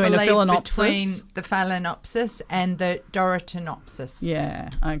cross, between the Phalaenopsis and the Doretanopsis. Yeah,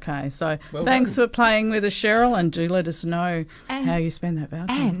 okay. So thanks for playing with us, Cheryl, and do let us know how you spend that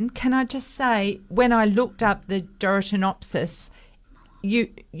voucher. And can I just say, when I looked up the Doretanopsis, you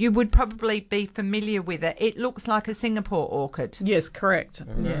would probably be familiar with it. It looks like a Singapore orchid. Yes, correct.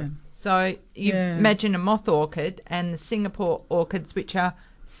 Mm-hmm. Yeah. So you imagine a moth orchid and the Singapore orchids, which are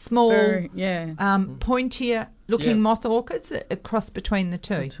small, pointier looking moth orchids, a cross between the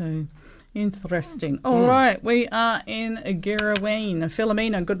two. Interesting. All right, we are in Girraween.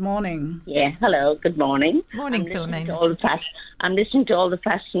 Philomena, good morning. Yeah, hello, good morning. Morning, Philomena. I'm listening to all the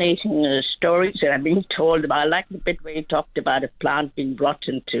fascinating stories that I've been told about. I like the bit where you talked about a plant being brought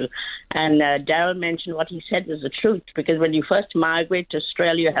into. And Daryl mentioned what he said was the truth, because when you first migrate to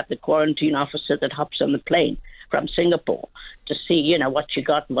Australia, you have the quarantine officer that hops on the plane from Singapore to see, what you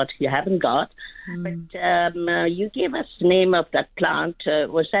got and what you haven't got. But you gave us the name of that plant.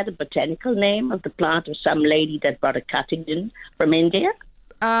 Was that a botanical name of the plant or some lady that brought a cutting in from India?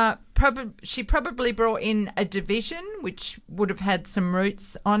 She probably brought in a division, which would have had some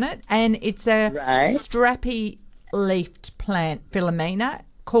roots on it. And it's a strappy-leafed plant, Philomena,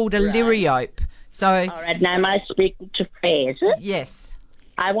 called a liriope. So, all right, now am I speaking to Faye, is it? Yes.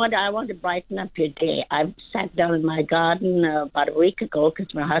 I want to brighten up your day. I sat down in my garden about a week ago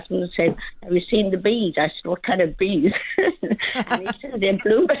because my husband said, "Have you seen the bees?" I said, "What kind of bees?" And he said, "They're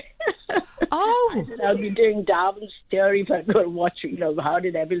bluebirds." Oh. I said, "I'll be doing Darwin's theory if I go and watch, how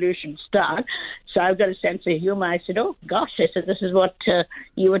did evolution start?" So I've got a sense of humor. I said, "Oh, gosh," I said, "this is what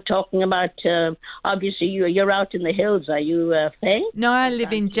you were talking about. Obviously, you're out in the hills. Are you, Faye?" No, I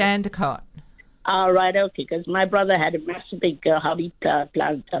live in Jandakot. All right, okay, because my brother had a massive big hobby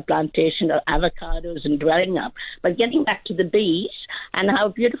plantation of avocados and dwelling up. But getting back to the bees and how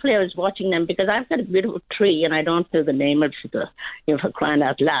beautifully I was watching them, because I've got a beautiful tree and I don't know the name of the, for crying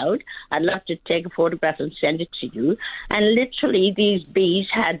out loud. I'd love to take a photograph and send it to you. And literally these bees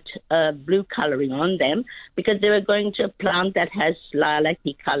had blue coloring on them because they were going to a plant that has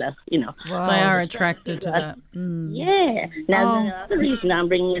lilac-y color, Wow. They are attracted to that. Yeah. Now, the other reason I'm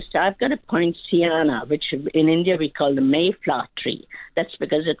bringing this to, I've got a poinciana, which in India we call the Mayflower tree. That's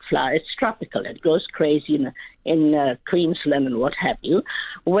because it's tropical. It goes crazy in Queensland and what have you.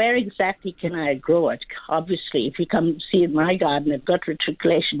 Where exactly can I grow it? Obviously, if you come see in my garden, I've got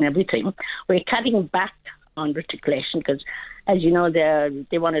reticulation and everything. We're cutting back on reticulation because, as you know,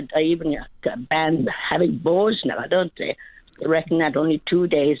 they want to even ban having bows now, don't they? They reckon that only 2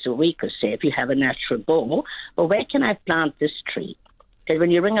 days a week or say if you have a natural bow. But where can I plant this tree? Because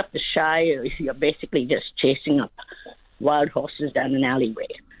when you ring up the Shire, you're basically just chasing up wild horses down an alleyway.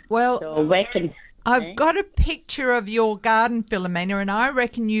 Well, so where can... I've got a picture of your garden, Philomena, and I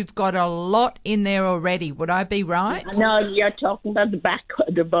reckon you've got a lot in there already. Would I be right? No, you're talking about the back.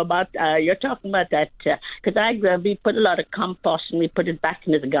 You're talking about that because we put a lot of compost and we put it back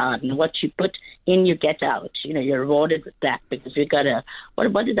into the garden. What you put in, you get out. You're rewarded with that because we got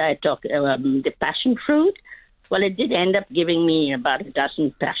what did I talk? The passion fruit. Well, it did end up giving me about a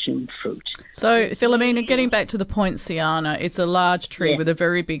dozen passion fruit. So, Philomena, getting back to the poinciana, it's a large tree with a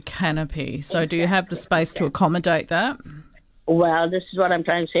very big canopy. So do you have the space to accommodate that? Well, this is what I'm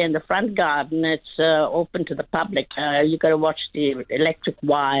trying to say. In the front garden, it's open to the public. You got to watch the electric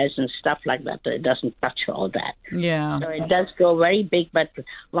wires and stuff like that. It doesn't touch all that. Yeah. So it does go very big, but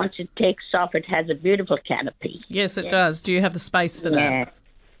once it takes off, it has a beautiful canopy. Yes, it does. Do you have the space for that?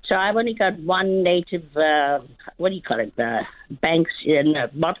 So I've only got one native, Banks in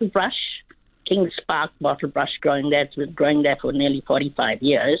bottle brush, King's Park bottle brush growing there. It's been growing there for nearly 45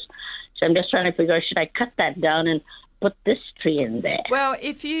 years. So I'm just trying to figure out, should I cut that down and put this tree in there? Well,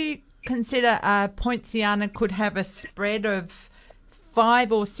 if you consider a poinciana could have a spread of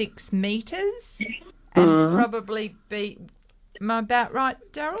 5 or 6 metres and probably be... Am I about right,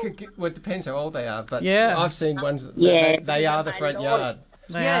 Daryl? Well, it depends how old they are, but yeah. I've seen ones that they are the front yard.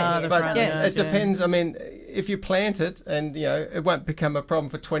 It depends. I mean, if you plant it and, it won't become a problem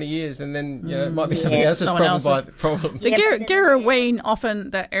for 20 years and then, it might be somebody else's problem. The Girraween, often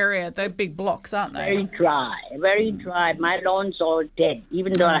that area, they're big blocks, aren't they? Very dry. My lawn's all dead,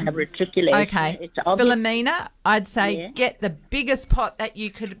 even though I have reticulation. Okay. Philomena, I'd say get the biggest pot that you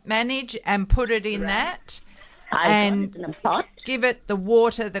could manage and put it in that. And in a pot. Give it the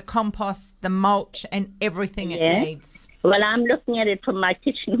water, the compost, the mulch and everything it needs. Well, I'm looking at it from my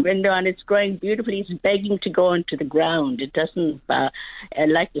kitchen window, and it's growing beautifully. It's begging to go into the ground. It doesn't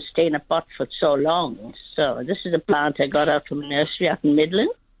like to stay in a pot for so long. So this is a plant I got out from a nursery out in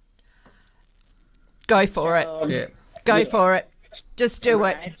Midland. Go for it. Go for it. Just do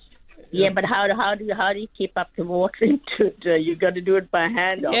it. Yeah, but how do you keep up the watering? You got to do it by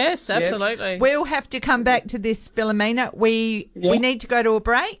hand. Yes, absolutely. We'll have to come back to this, Philomena. We need to go to a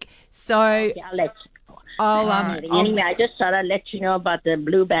break. So I'll let anyway, I just thought I'd let you know about the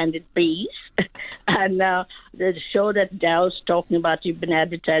blue-banded bees. And the show that Daryl's talking about, you've been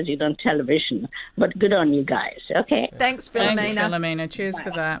advertising on television. But good on you guys, okay? Thanks, Philomena. Thanks, Philomena. Cheers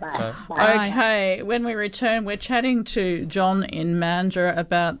for that. Bye. Okay, when we return, we're chatting to John in Mandurah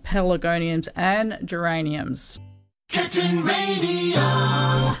about pelargoniums and geraniums. Curtin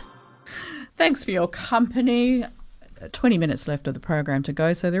Radio. Thanks for your company. 20 minutes left of the program to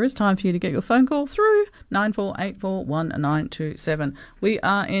go, so there is time for you to get your phone call through 94841927. We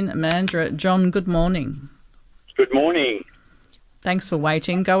are in Mandurah. John, good morning. Good morning. Thanks for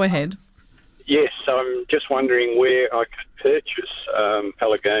waiting. Go ahead. Yes, I'm just wondering where I could purchase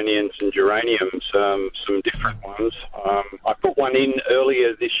pelargoniums and geraniums, some different ones. I put one in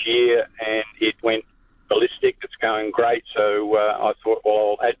earlier this year and it went ballistic. It's going great, so I thought,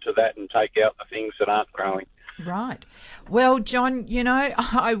 well, I'll add to that and take out the things that aren't growing. Right. Well, John,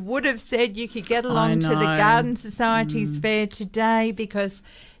 I would have said you could get along to the Garden Society's fair today because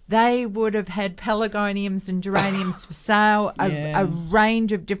they would have had pelargoniums and geraniums for sale, a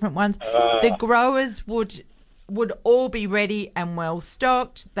range of different ones. The growers would all be ready and well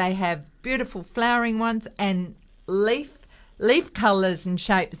stocked. They have beautiful flowering ones and leaf colours and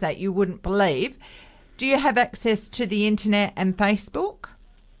shapes that you wouldn't believe. Do you have access to the internet and Facebook?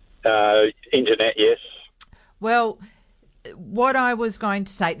 Internet, yes. Well, what I was going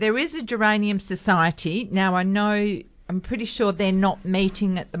to say, there is a Geranium Society. Now, I'm pretty sure they're not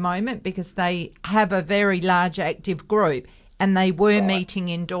meeting at the moment because they have a very large active group and they were meeting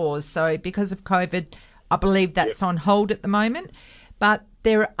indoors. So because of COVID, I believe that's on hold at the moment. But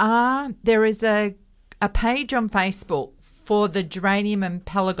there is a page on Facebook for the Geranium and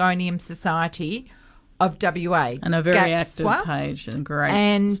Pelargonium Society of WA. And a very active page and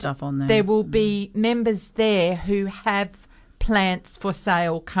great stuff on there. There will be members there who have plants for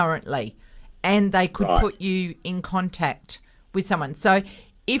sale currently and they could put you in contact with someone. So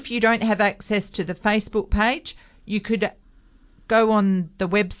if you don't have access to the Facebook page, you could go on the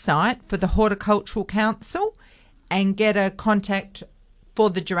website for the Horticultural Council and get a contact for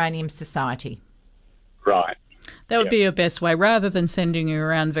the Geranium Society. Right. That would be your best way, rather than sending you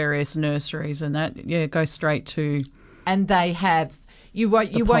around various nurseries and that. Yeah, go straight to. And they have you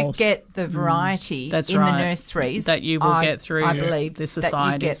won't get the variety in the nurseries that you will get through. I believe the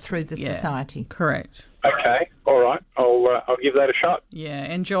society. That you get through the society. Correct. Okay. All right. I'll give that a shot. Yeah.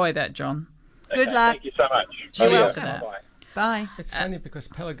 Enjoy that, John. Good luck. Thank you so much. Cheers for that. Bye. It's funny because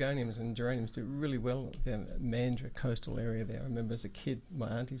pelargoniums and geraniums do really well down the Mandurah coastal area there. I remember as a kid, my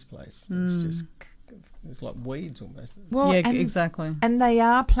auntie's place. It's like weeds almost. Well, exactly. And they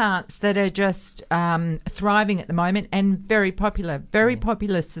are plants that are just thriving at the moment and very popular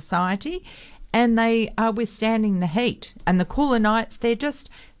society. And they are withstanding the heat. And the cooler nights, they're just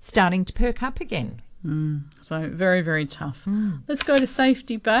starting to perk up again. So very, very tough. Let's go to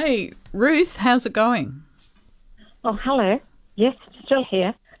Safety Bay. Ruth, how's it going? Oh, hello. Yes, still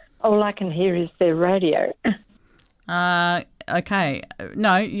here. All I can hear is their radio. Okay.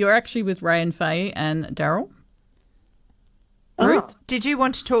 No, you're actually with Ray and Faye and Daryl. Ruth? Did you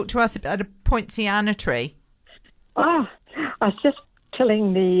want to talk to us about a poinciana tree? Oh, I was just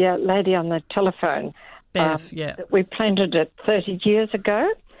telling the lady on the telephone Bev, that we planted it 30 years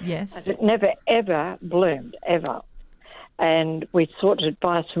ago. Yes. And it never, ever bloomed, ever. And we sought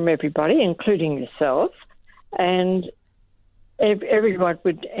advice from everybody, including yourself. And everyone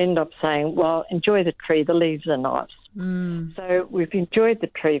would end up saying, well, enjoy the tree, the leaves are nice. So we've enjoyed the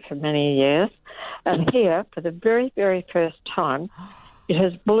tree for many years. And here, for the very, very first time, it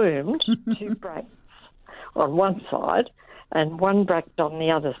has bloomed 2 bracts on one side and 1 bract on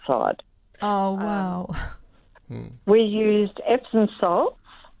the other side. Oh, wow. We used Epsom salts.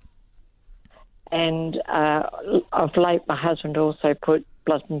 And of late, my husband also put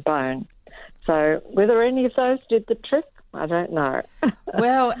blood and bone. So whether any of those did the trick, I don't know.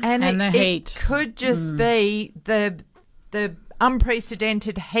 Well, and the heat. It could just be the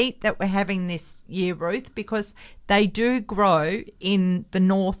unprecedented heat that we're having this year, Ruth, because they do grow in the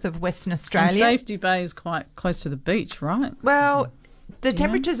north of Western Australia. And Safety Bay is quite close to the beach, right? Well, the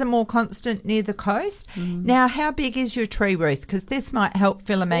temperatures are more constant near the coast. Now, how big is your tree, Ruth? Because this might help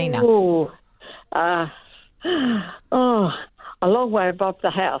Philomena. A long way above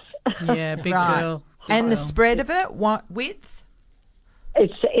the house. Yeah, big girl. And the spread of it, what width?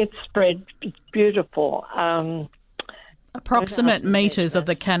 It's spread. It's beautiful. Approximate metres of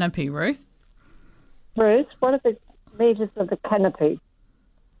the canopy, Ruth. Ruth, what are the metres of the canopy?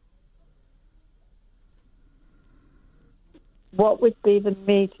 What would be the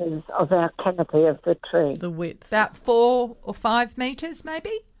metres of our canopy of the tree? The width. About 4 or 5 metres,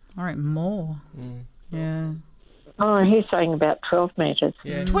 maybe? All right, more. Yeah. Oh, he's saying about 12 metres.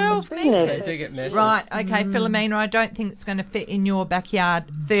 Yeah. 12 metres? They get messy. Right, okay, Philomena, I don't think it's going to fit in your backyard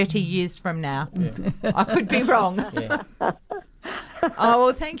 30 years from now. I could be wrong. Oh,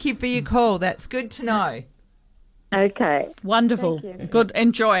 well, thank you for your call. That's good to know. Okay. Wonderful. Good.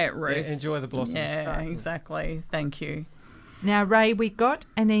 Enjoy it, Ruth. Yeah, enjoy the blossoms. Yeah, exactly. Thank you. Now, Ray, we got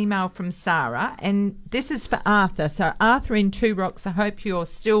an email from Sarah, and this is for Arthur. So, Arthur in Two Rocks, I hope you're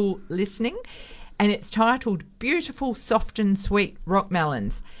still listening. And it's titled Beautiful, Soft and Sweet Rock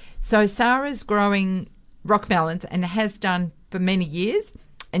Melons. So, Sarah's growing rock melons and has done for many years,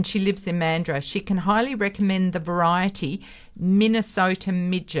 and she lives in Mandurah. She can highly recommend the variety Minnesota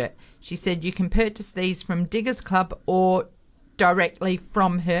Midget. She said you can purchase these from Diggers Club or directly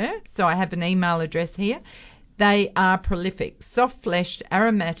from her. So, I have an email address here. They are prolific, soft-fleshed,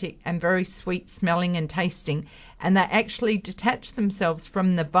 aromatic, and very sweet smelling and tasting, and they actually detach themselves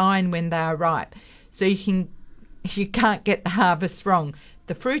from the vine when they are ripe, so you can't get the harvest wrong.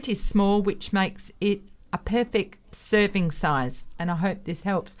 The fruit is small, which makes it a perfect serving size, and I hope this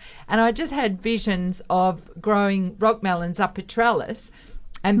helps. And I just had visions of growing rock melons up a trellis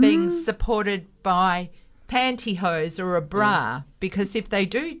and being supported by pantyhose or a bra, because if they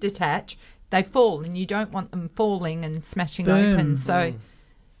do detach, they fall, and you don't want them falling and smashing open. So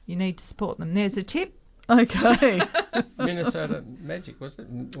you need to support them. There's a tip. Okay. Minnesota Magic, was it?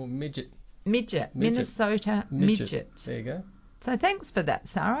 Or Midget? Midget. Minnesota Midget. There you go. So thanks for that,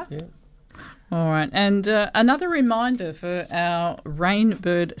 Sarah. Yeah. All right. And another reminder for our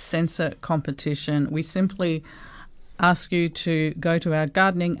Rainbird Sensor competition. We simply ask you to go to our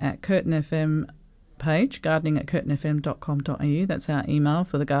Gardening at Curtin FM page, gardening@curtinfm.com.au. That's our email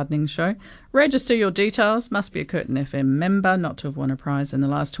for the gardening show. Register your details. Must be a Curtin FM member, not to have won a prize in the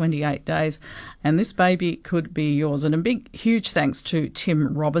last 28 days. And this baby could be yours. And a big, huge thanks to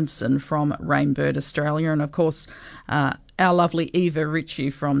Tim Robinson from Rainbird Australia. And, of course, our lovely Eva Ritchie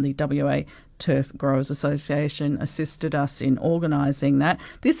from the WA Turf Growers Association assisted us in organising that.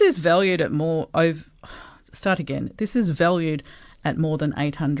 This is valued at This is valued at more than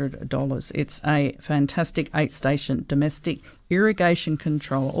 $800. It's a fantastic 8-station domestic irrigation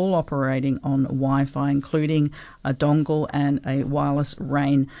controller, all operating on Wi-Fi, including a dongle and a wireless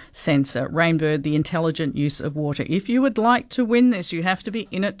rain sensor. Rainbird, the intelligent use of water. If you would like to win this, you have to be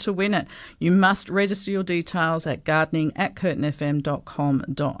in it to win it. You must register your details at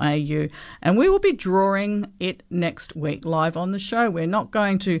gardening@curtinfm.com.au, and we will be drawing it next week live on the show. We're not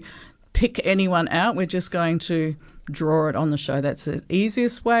going to pick anyone out. We're just going to draw it on the show. That's the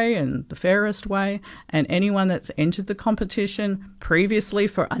easiest way and the fairest way. And anyone that's entered the competition previously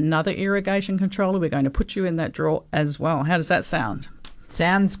for another irrigation controller, we're going to put you in that draw as well. How does that sound?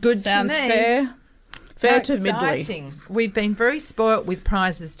 Sounds good Sounds to me. Fair to middly. We've been very spoilt with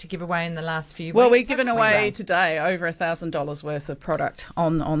prizes to give away in the last few weeks. Well, we've given away today over $1,000 worth of product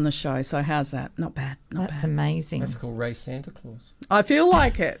on the show. So how's that? Not bad. That's amazing. That's called Ray Santa Claus. I feel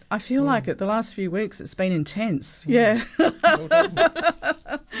like it. The last few weeks it's been intense. Yeah.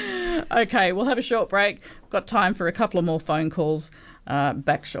 Okay, we'll have a short break. We've got time for a couple of more phone calls.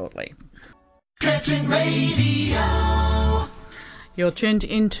 Back shortly. Curtin Radio. You're tuned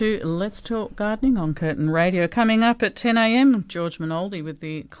into Let's Talk Gardening on Curtin Radio. Coming up at 10 a.m, George Minoldi with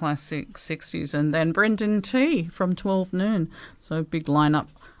the Classic 60s, and then Brendan T from 12 noon. So big lineup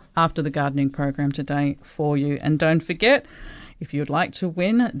after the gardening program today for you. And don't forget, if you'd like to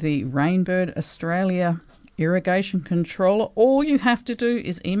win the Rainbird Australia irrigation controller, all you have to do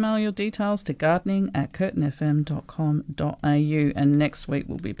is email your details to gardening@curtinfm.com.au, and next week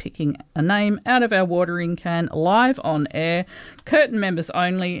we'll be picking a name out of our watering can live on air. Curtin members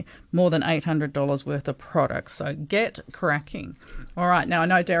only, more than $800 worth of products, so get cracking. All right, now I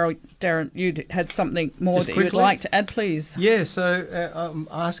know Darren, you had something more just that quickly, you would like to add, please. Yeah, so I'm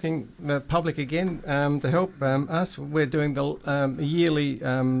asking the public again to help us. We're doing the yearly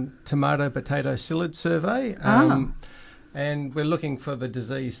tomato potato psyllid survey, and we're looking for the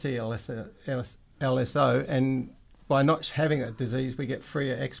disease CLSO, and by not having that disease, we get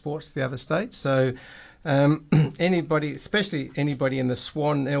freer exports to the other states. So anybody, especially anybody in the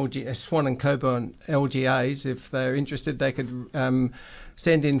Swan and Coburn LGAs, if they're interested, they could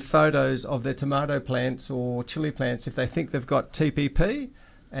send in photos of their tomato plants or chili plants if they think they've got TPP,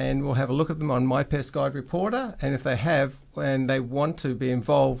 and we'll have a look at them on My Pest Guide Reporter. And if they have and they want to be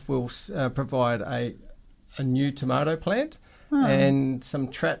involved, we'll provide a new tomato plant and some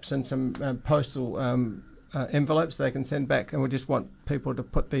traps and some postal envelopes they can send back, and we just want people to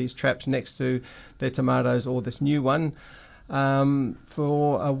put these traps next to their tomatoes or this new one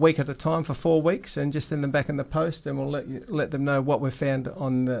for a week at a time for 4 weeks, and just send them back in the post, and we'll let them know what we've found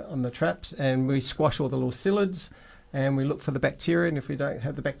on the traps, and we squash all the little psyllids and we look for the bacteria, and if we don't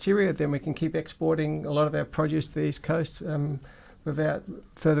have the bacteria, then we can keep exporting a lot of our produce to the East Coast without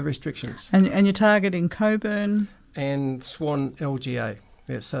further restrictions. And you're targeting Coburn and Swan LGA.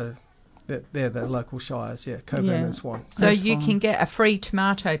 Yeah, so they're the local shires, Coburn and Swan. So you can get a free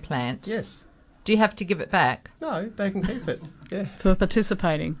tomato plant. Yes. Do you have to give it back? No, they can keep it. Yeah. For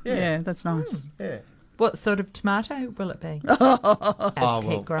participating. Yeah. Yeah, that's nice. Yeah. What sort of tomato will it be?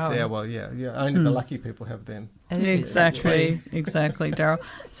 Keep growing. Yeah. Only the lucky people have them. Exactly, Daryl.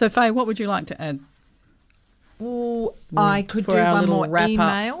 So, Faye, what would you like to add? Well, I could do for our one little more wrap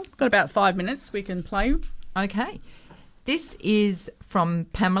email. Up. Got about 5 minutes we can play. Okay. This is from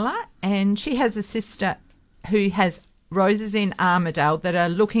Pamela, and she has a sister who has roses in Armidale that are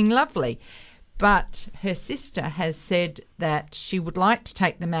looking lovely. But her sister has said that she would like to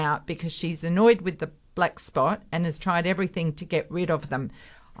take them out because she's annoyed with the black spot and has tried everything to get rid of them.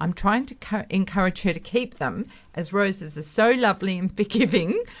 I'm trying to encourage her to keep them, as roses are so lovely and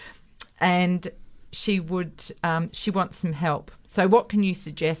forgiving, and she wants some help. So what can you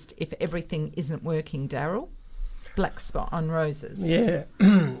suggest if everything isn't working, Daryl? Black spot on roses. Yeah.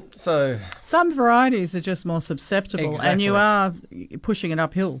 So some varieties are just more susceptible, and you are pushing it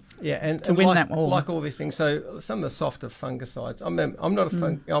uphill. Yeah, and to win like, that war. Like all these things. So some of the softer fungicides.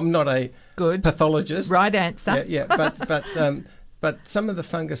 I'm not a good pathologist. Right answer. Yeah. But some of the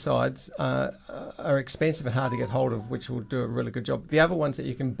fungicides are expensive and hard to get hold of, which will do a really good job. The other ones that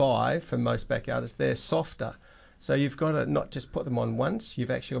you can buy for most backyardists, they're softer. So you've got to not just put them on once, you've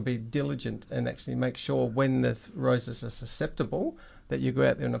actually got to be diligent and actually make sure when the roses are susceptible that you go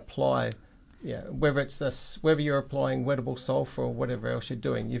out there and apply, whether you're applying wettable sulphur or whatever else you're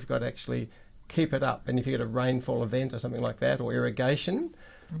doing, you've got to actually keep it up. And if you get a rainfall event or something like that, or irrigation,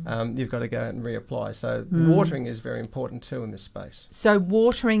 you've got to go out and reapply. So watering is very important too in this space. So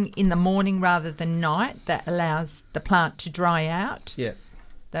watering in the morning rather than night, that allows the plant to dry out? Yeah.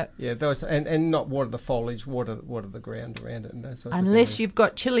 And not water the foliage, water the ground around it, and that sort of thing. Unless you've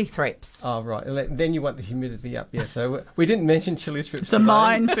got chili thrips. Oh, right. Then you want the humidity up. Yeah. So we didn't mention chili thrips. It's a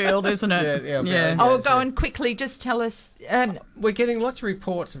minefield, isn't it? Yeah. Go and quickly just tell us. We're getting lots of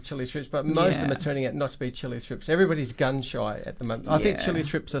reports of chili thrips, but most of them are turning out not to be chili thrips. Everybody's gun shy at the moment. I think chili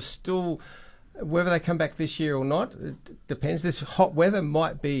thrips are still, whether they come back this year or not, it depends. This hot weather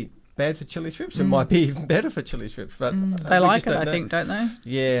might be bad for chili thrips. It might be even better for chili thrips, but they like it, I think, don't they?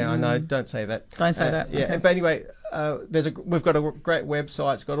 Yeah, I know. Don't say that. Don't say that. Yeah, okay. but anyway, we've got a great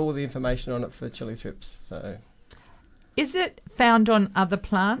website. It's got all the information on it for chili thrips. So, is it found on other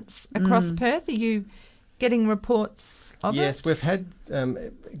plants across Perth? Are you getting reports of it? Yes, we've had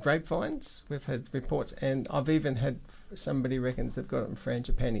grapevines. We've had reports, and I've even had somebody reckons they've got it in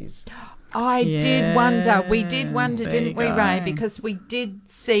frangipanis. I did wonder. We did wonder, didn't we, Ray? Because we did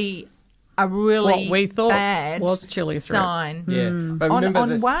see a really what we thought bad was chili thrip sign. Yeah, but remember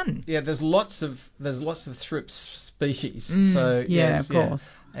on one. Yeah, there's lots of thrips species. So of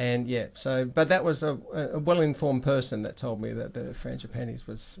course. And but that was a well-informed person that told me that the frangipanis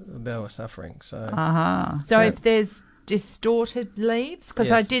they were suffering. So So if there's distorted leaves,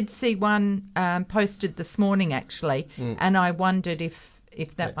 because I did see one posted this morning actually, and I wondered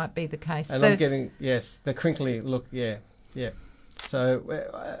if that might be the case. And I'm getting the crinkly look. Yeah. So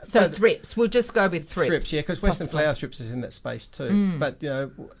thrips. We'll just go with thrips. Thrips, yeah, because Western flower thrips is in that space too. But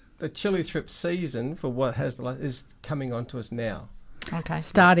the chili thrip season for what is coming onto us now. Okay.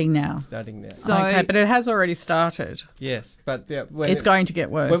 Starting now. So, okay, but it has already started. Yes, but it's going to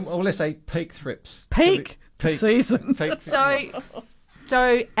get worse. Let's say peak thrips. Peak season.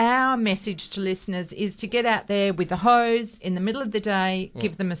 So our message to listeners is to get out there with the hose in the middle of the day,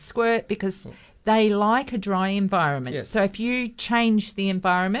 give them a squirt, because they like a dry environment. Yes. So if you change the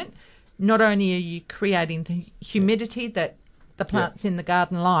environment, not only are you creating the humidity that the plants in the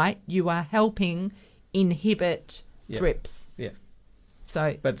garden like, you are helping inhibit thrips. Yeah.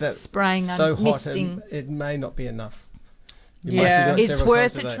 So but spraying so and hot misting. It may not be enough. It's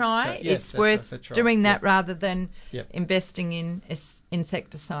worth a try. It's worth doing that rather than investing in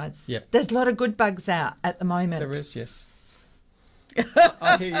insecticides. Yep. There's a lot of good bugs out at the moment. There is, yes.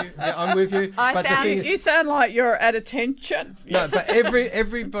 I hear you. Yeah, I'm with you. You sound like you're at attention. No, but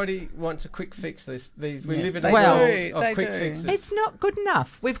everybody wants a quick fix. We live in a world of quick fixes. It's not good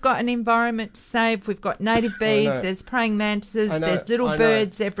enough. We've got an environment to save. We've got native bees. There's praying mantises. There's little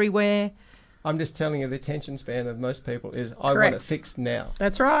birds everywhere. I'm just telling you, the attention span of most people is, I want it fixed now.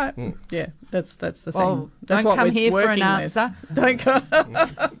 That's right. Yeah, that's the thing. Well, that's don't come here for an answer. Don't come.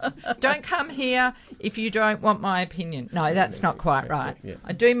 Don't come here if you don't want my opinion. No, that's not quite right. Yeah.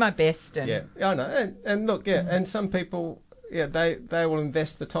 I do my best. And I know. And look, and some people, they will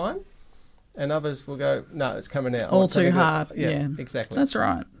invest the time, and others will go, no, it's coming out. All too hard. Yeah, exactly. That's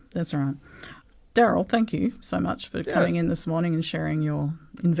right. Daryl, thank you so much for coming in this morning and sharing your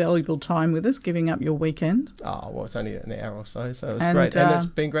invaluable time with us, giving up your weekend. Oh, well, it's only an hour or so it was great. And it's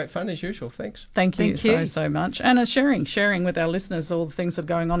been great fun as usual. Thanks. Thank you so much. And sharing with our listeners all the things that are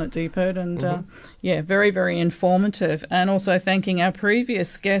going on at DPIRD. And, very, very informative. And also thanking our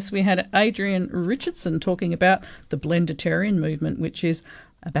previous guests. We had Adrian Richardson talking about the Blenditarian movement, which is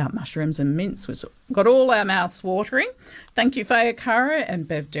about mushrooms and mints, which got all our mouths watering. Thank you, Faye Akara and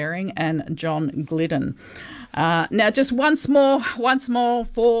Bev Daring and John Glidden. Now, just once more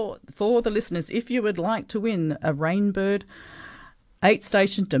for the listeners, if you would like to win a Rainbird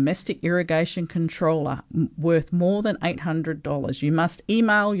 8-station domestic irrigation controller worth more than $800, you must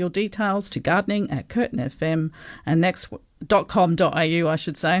email your details to gardening@curtinfm and next.com.au, I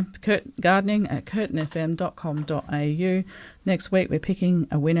should say, gardening@curtinfm.com.au. Next week, we're picking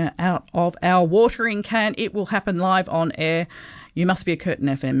a winner out of our watering can. It will happen live on air. You must be a Curtin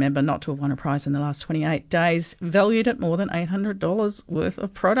FM member not to have won a prize in the last 28 days, valued at more than $800 worth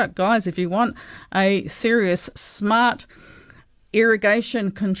of product. Guys, if you want a serious, smart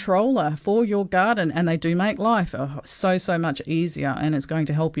irrigation controller for your garden, and they do make life so much easier, and it's going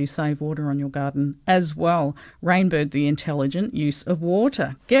to help you save water on your garden as well. Rainbird, the intelligent use of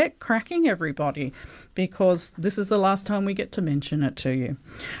water. Get cracking, everybody, because this is the last time we get to mention it to you.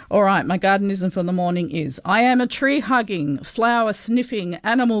 All right, my gardenism for the morning is: I am a tree-hugging, flower-sniffing,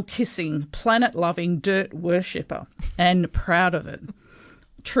 animal-kissing, planet-loving dirt worshipper, and proud of it.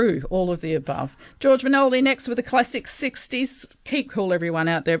 True, all of the above. George Minaldi next with the classic 60s. Keep cool, everyone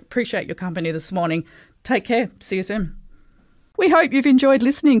out there. Appreciate your company this morning. Take care. See you soon. We hope you've enjoyed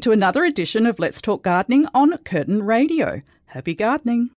listening to another edition of Let's Talk Gardening on Curtin Radio. Happy gardening.